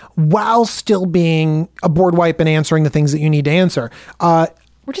way, while still being a board wipe and answering the things that you need to answer. We're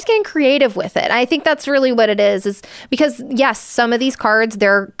just getting creative with it. I think that's really what it is because, yes, some of these cards,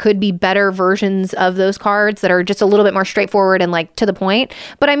 there could be better versions of those cards that are just a little bit more straightforward and like to the point.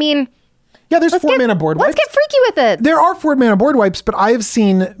 But I mean, yeah, there's 4-mana board wipes. Let's get freaky with it. There are 4-mana board wipes, but I've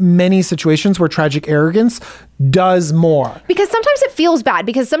seen many situations where Tragic Arrogance does more. Because sometimes it feels bad,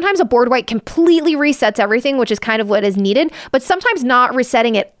 because sometimes a board wipe completely resets everything, which is kind of what is needed. But sometimes not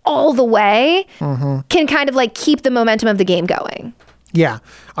resetting it all the way can kind of like keep the momentum of the game going. Yeah,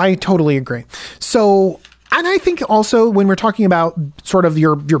 I totally agree. So... And I think also when we're talking about sort of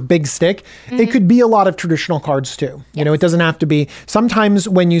your big stick, it could be a lot of traditional cards too. You know, it doesn't have to be. Sometimes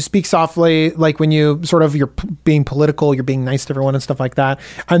when you speak softly, like when you sort of, you're being political, you're being nice to everyone and stuff like that.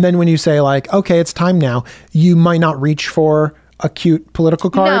 And then when you say like, okay, it's time now, you might not reach for a cute political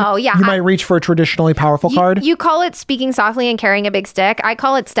card. No, yeah. You might reach for a traditionally powerful card. You call it speaking softly and carrying a big stick. I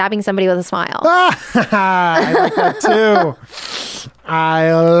call it stabbing somebody with a smile. I like that too.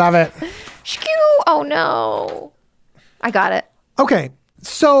 I love it. Oh no. I got it. Okay.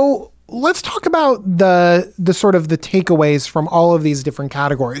 So let's talk about the sort of the takeaways from all of these different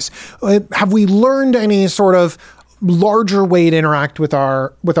categories. Have we learned any sort of larger way to interact with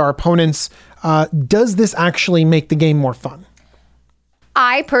our opponents? Does this actually make the game more fun?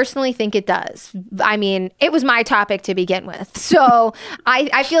 I personally think it does. I mean, it was my topic to begin with. So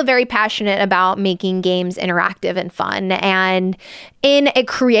I feel very passionate about making games interactive and fun, and in a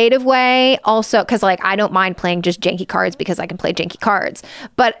creative way also, because like I don't mind playing just janky cards because I can play janky cards.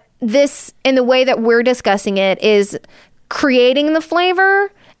 But this, in the way that we're discussing it, is creating the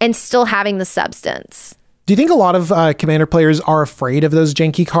flavor and still having the substance. Do you think a lot of Commander players are afraid of those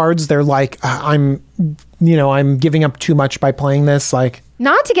janky cards? They're like, I'm giving up too much by playing this. Like,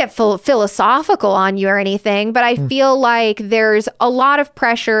 not to get philosophical on you or anything, but I feel like there's a lot of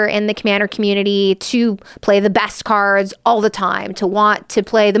pressure in the Commander community to play the best cards all the time, to want to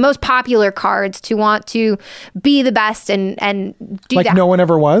play the most popular cards, to want to be the best and do like that. No one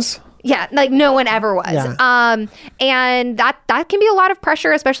ever was? Yeah, like no one ever was. Yeah. And that can be a lot of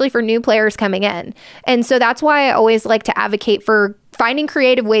pressure, especially for new players coming in. And so that's why I always like to advocate for finding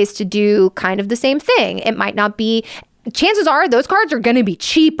creative ways to do kind of the same thing. It might not be, chances are those cards are going to be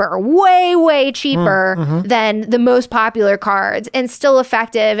cheaper, way, way cheaper than the most popular cards, and still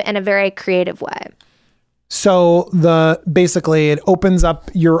effective in a very creative way. So basically it opens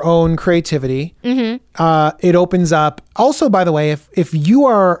up your own creativity. It opens up also, by the way, if you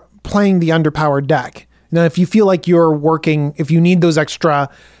are playing the underpowered deck, now if you feel like you're working, if you need those extra,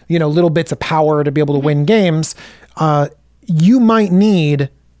 little bits of power to be able to win games, you might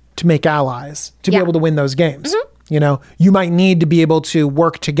need to make allies to be able to win those games. You might need to be able to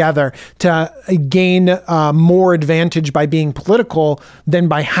work together to gain more advantage by being political than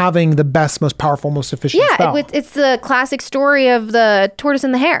by having the best, most powerful, most efficient spell. It's the classic story of the tortoise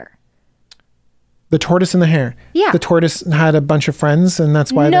and the hare. The tortoise and the hare. Yeah. The tortoise had a bunch of friends, and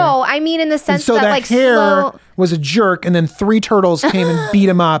that's why. No, I mean in the sense so that hare was a jerk, and then 3 turtles came and beat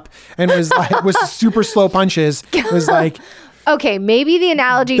him up, and was super slow punches. It was like. Okay, maybe the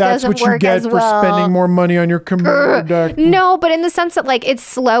analogy doesn't work as well. That's what you get for spending more money on your Commander deck. No, but in the sense that like it's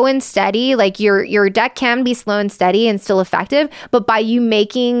slow and steady, like your deck can be slow and steady and still effective, but by you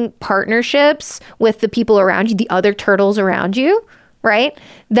making partnerships with the people around you, the other turtles around you, right?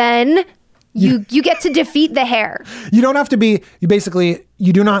 Then you get to defeat the hare. You don't have to be,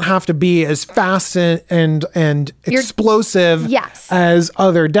 you do not have to be as fast and explosive as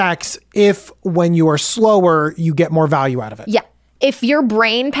other decks if when you are slower, you get more value out of it. Yeah. If your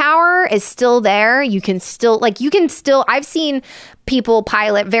brain power is still there, I've seen people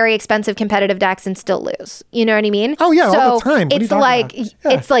pilot very expensive competitive decks and still lose. You know what I mean? Oh yeah, all the time.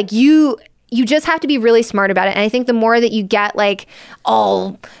 It's like you just have to be really smart about it. And I think the more that you get like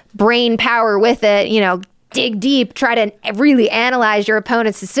all brain power with it, dig deep, try to really analyze your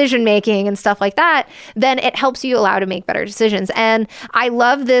opponent's decision making and stuff like that, then it helps you allow to make better decisions. And I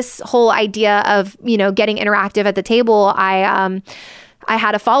love this whole idea of, getting interactive at the table. I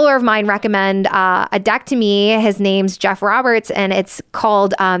had a follower of mine recommend a deck to me. His name's Jeff Roberts, and it's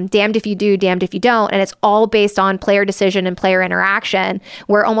called Damned If You Do, Damned If You Don't. And it's all based on player decision and player interaction,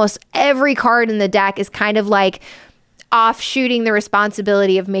 where almost every card in the deck is kind of like offshooting the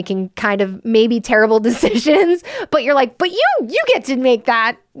responsibility of making kind of maybe terrible decisions. But you're like, but you get to make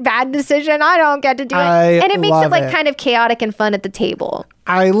that bad decision. I don't get to do it. And it makes it like kind of chaotic and fun at the table.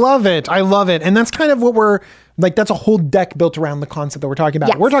 I love it. And that's kind of what we're like, that's a whole deck built around the concept that we're talking about.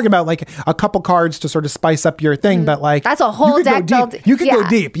 Yes. We're talking about like a couple cards to sort of spice up your thing, but like that's a whole deck built. You could go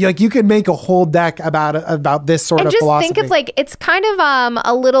deep. Like you could make a whole deck about this sort of philosophy. And just think of like, it's kind of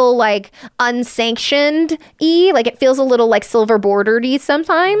a little like unsanctioned-y, like it feels a little like silver bordered-y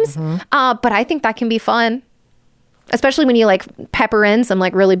sometimes. But I think that can be fun, especially when you like pepper in some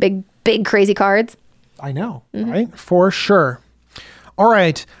like really big crazy cards. I know, right? For sure. All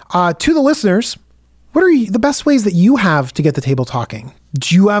right. To the listeners, what are the best ways that you have to get the table talking?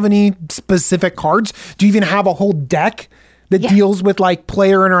 Do you have any specific cards? Do you even have a whole deck that deals with like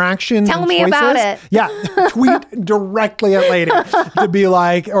player interaction? Tell me about it. Yeah. Tweet directly at Lady to be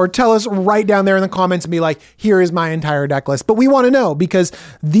like, or tell us right down there in the comments and be like, here is my entire deck list. But we want to know because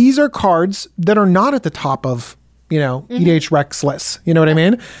these are cards that are not at the top of EDH Rex lists. You know what I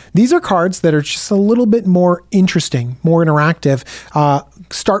mean? These are cards that are just a little bit more interesting, more interactive,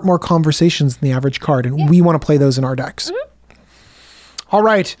 start more conversations than the average card. And we want to play those in our decks. All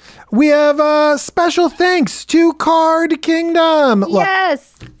right. We have special thanks to Card Kingdom. Look,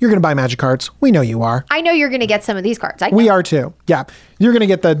 yes. You're going to buy Magic cards. We know you are. I know you're going to get some of these cards. We are too. Yeah. You're going to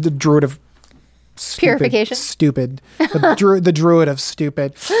get the Druid of Purification. Stupid. The Druid of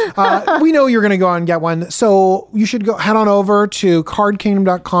Stupid. We know you're going to go and get one. So you should head on over to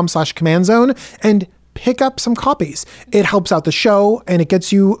cardkingdom.com/command zone and pick up some copies. It helps out the show and it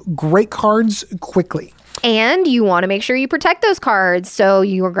gets you great cards quickly. And you want to make sure you protect those cards. So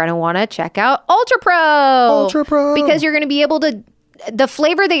you are going to want to check out Ultra Pro. Because you're going to be able to, the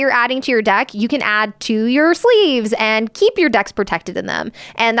flavor that you're adding to your deck, you can add to your sleeves and keep your decks protected in them.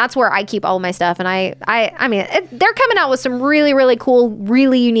 And that's where I keep all of my stuff. And I mean, they're coming out with some really, really cool,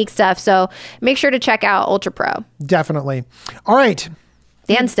 really unique stuff. So make sure to check out Ultra Pro. Definitely. All right.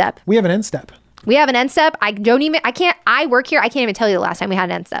 The end step. We have an end step. We have an end step. I work here. I can't even tell you the last time we had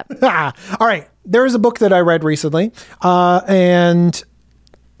an end step. All right. There is a book that I read recently, and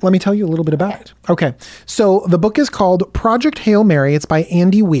let me tell you a little bit about it. Okay. So the book is called Project Hail Mary. It's by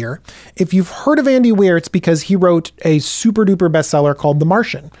Andy Weir. If you've heard of Andy Weir, it's because he wrote a super duper bestseller called The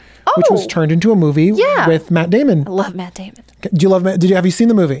Martian, which was turned into a movie with Matt Damon. I love Matt Damon. Do you love Matt? Have you seen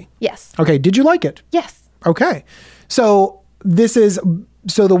the movie? Yes. Okay. Did you like it? Yes. Okay. So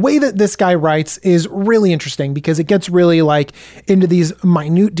the way that this guy writes is really interesting because it gets really like into these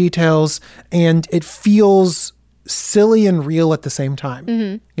minute details and it feels silly and real at the same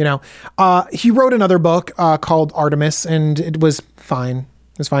time. You know, he wrote another book called Artemis, and it was fine.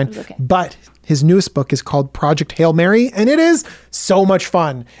 It was fine. Okay. But his newest book is called Project Hail Mary, and it is so much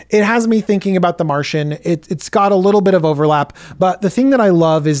fun. It has me thinking about The Martian. It's got a little bit of overlap, but the thing that I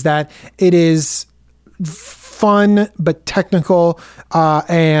love is that it is fun but technical,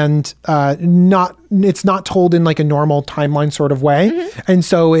 and it's not told in like a normal timeline sort of way, and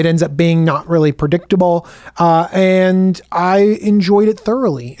so it ends up being not really predictable, and I enjoyed it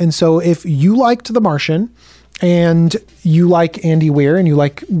thoroughly. And so if you liked The Martian and you like Andy Weir and you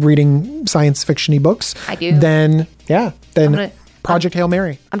like reading science fiction-y books, I do. Then Project Hail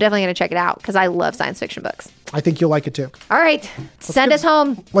Mary. I'm definitely going to check it out because I love science fiction books. I think you'll like it too. All right. Send us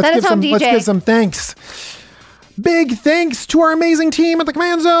home. Let's Send us home, DJ. Let's give some thanks. Big thanks to our amazing team at the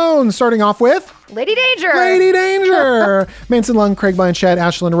Command Zone, starting off with Lady Danger. Lady Danger. Manson Lung, Craig Blanchett,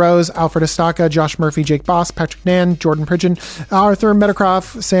 Ashlyn Rose, Alfred Estaca, Josh Murphy, Jake Boss, Patrick Nan, Jordan Pridgeon, Arthur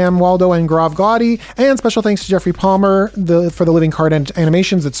Metacroft, Sam Waldo, and Grav Gaudy. And special thanks to Jeffrey Palmer for the Living Card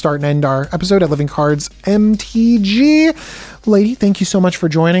animations that start and end our episode at Living Cards MTG. Lady, thank you so much for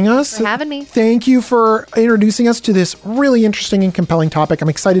joining us. For having me. Thank you for introducing us to this really interesting and compelling topic. I'm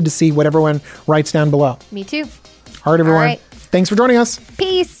excited to see what everyone writes down below. Me too. All right, everyone. All right. Thanks for joining us.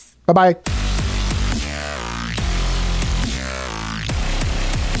 Peace. Bye-bye.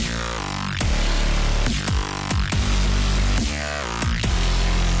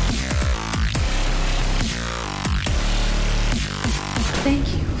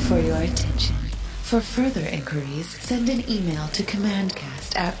 Thank you for your attention. For further inquiries, send an email to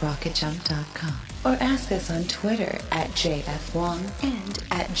commandcast@rocketjump.com or ask us on Twitter @JFWong and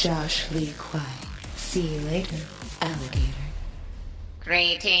 @JoshLeeQuai. See you later, alligator.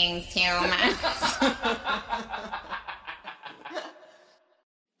 Greetings, humans.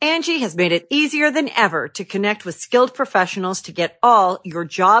 Angie has made it easier than ever to connect with skilled professionals to get all your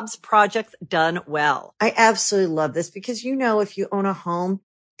jobs projects done well. I absolutely love this because, you know, if you own a home,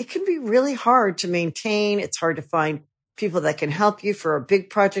 it can be really hard to maintain. It's hard to find people that can help you for a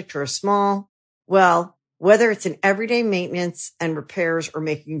big project or a small. Well, whether it's in everyday maintenance and repairs or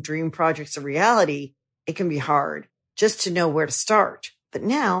making dream projects a reality, it can be hard just to know where to start. But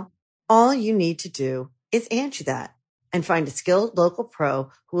now all you need to do is Angie that and find a skilled local pro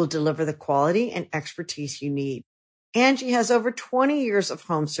who will deliver the quality and expertise you need. Angie has over 20 years of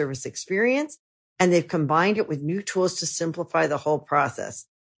home service experience, and they've combined it with new tools to simplify the whole process.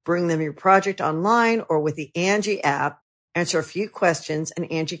 Bring them your project online or with the Angie app, answer a few questions, and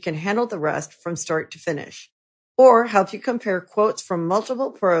Angie can handle the rest from start to finish. Or help you compare quotes from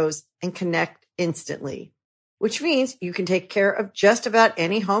multiple pros and connect instantly, which means you can take care of just about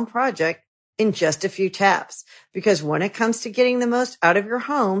any home project in just a few taps. Because when it comes to getting the most out of your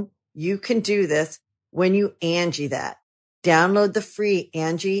home, you can do this when you Angie that. Download the free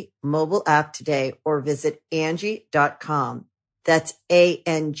Angie mobile app today or visit Angie.com. That's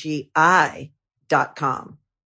ANGI.com.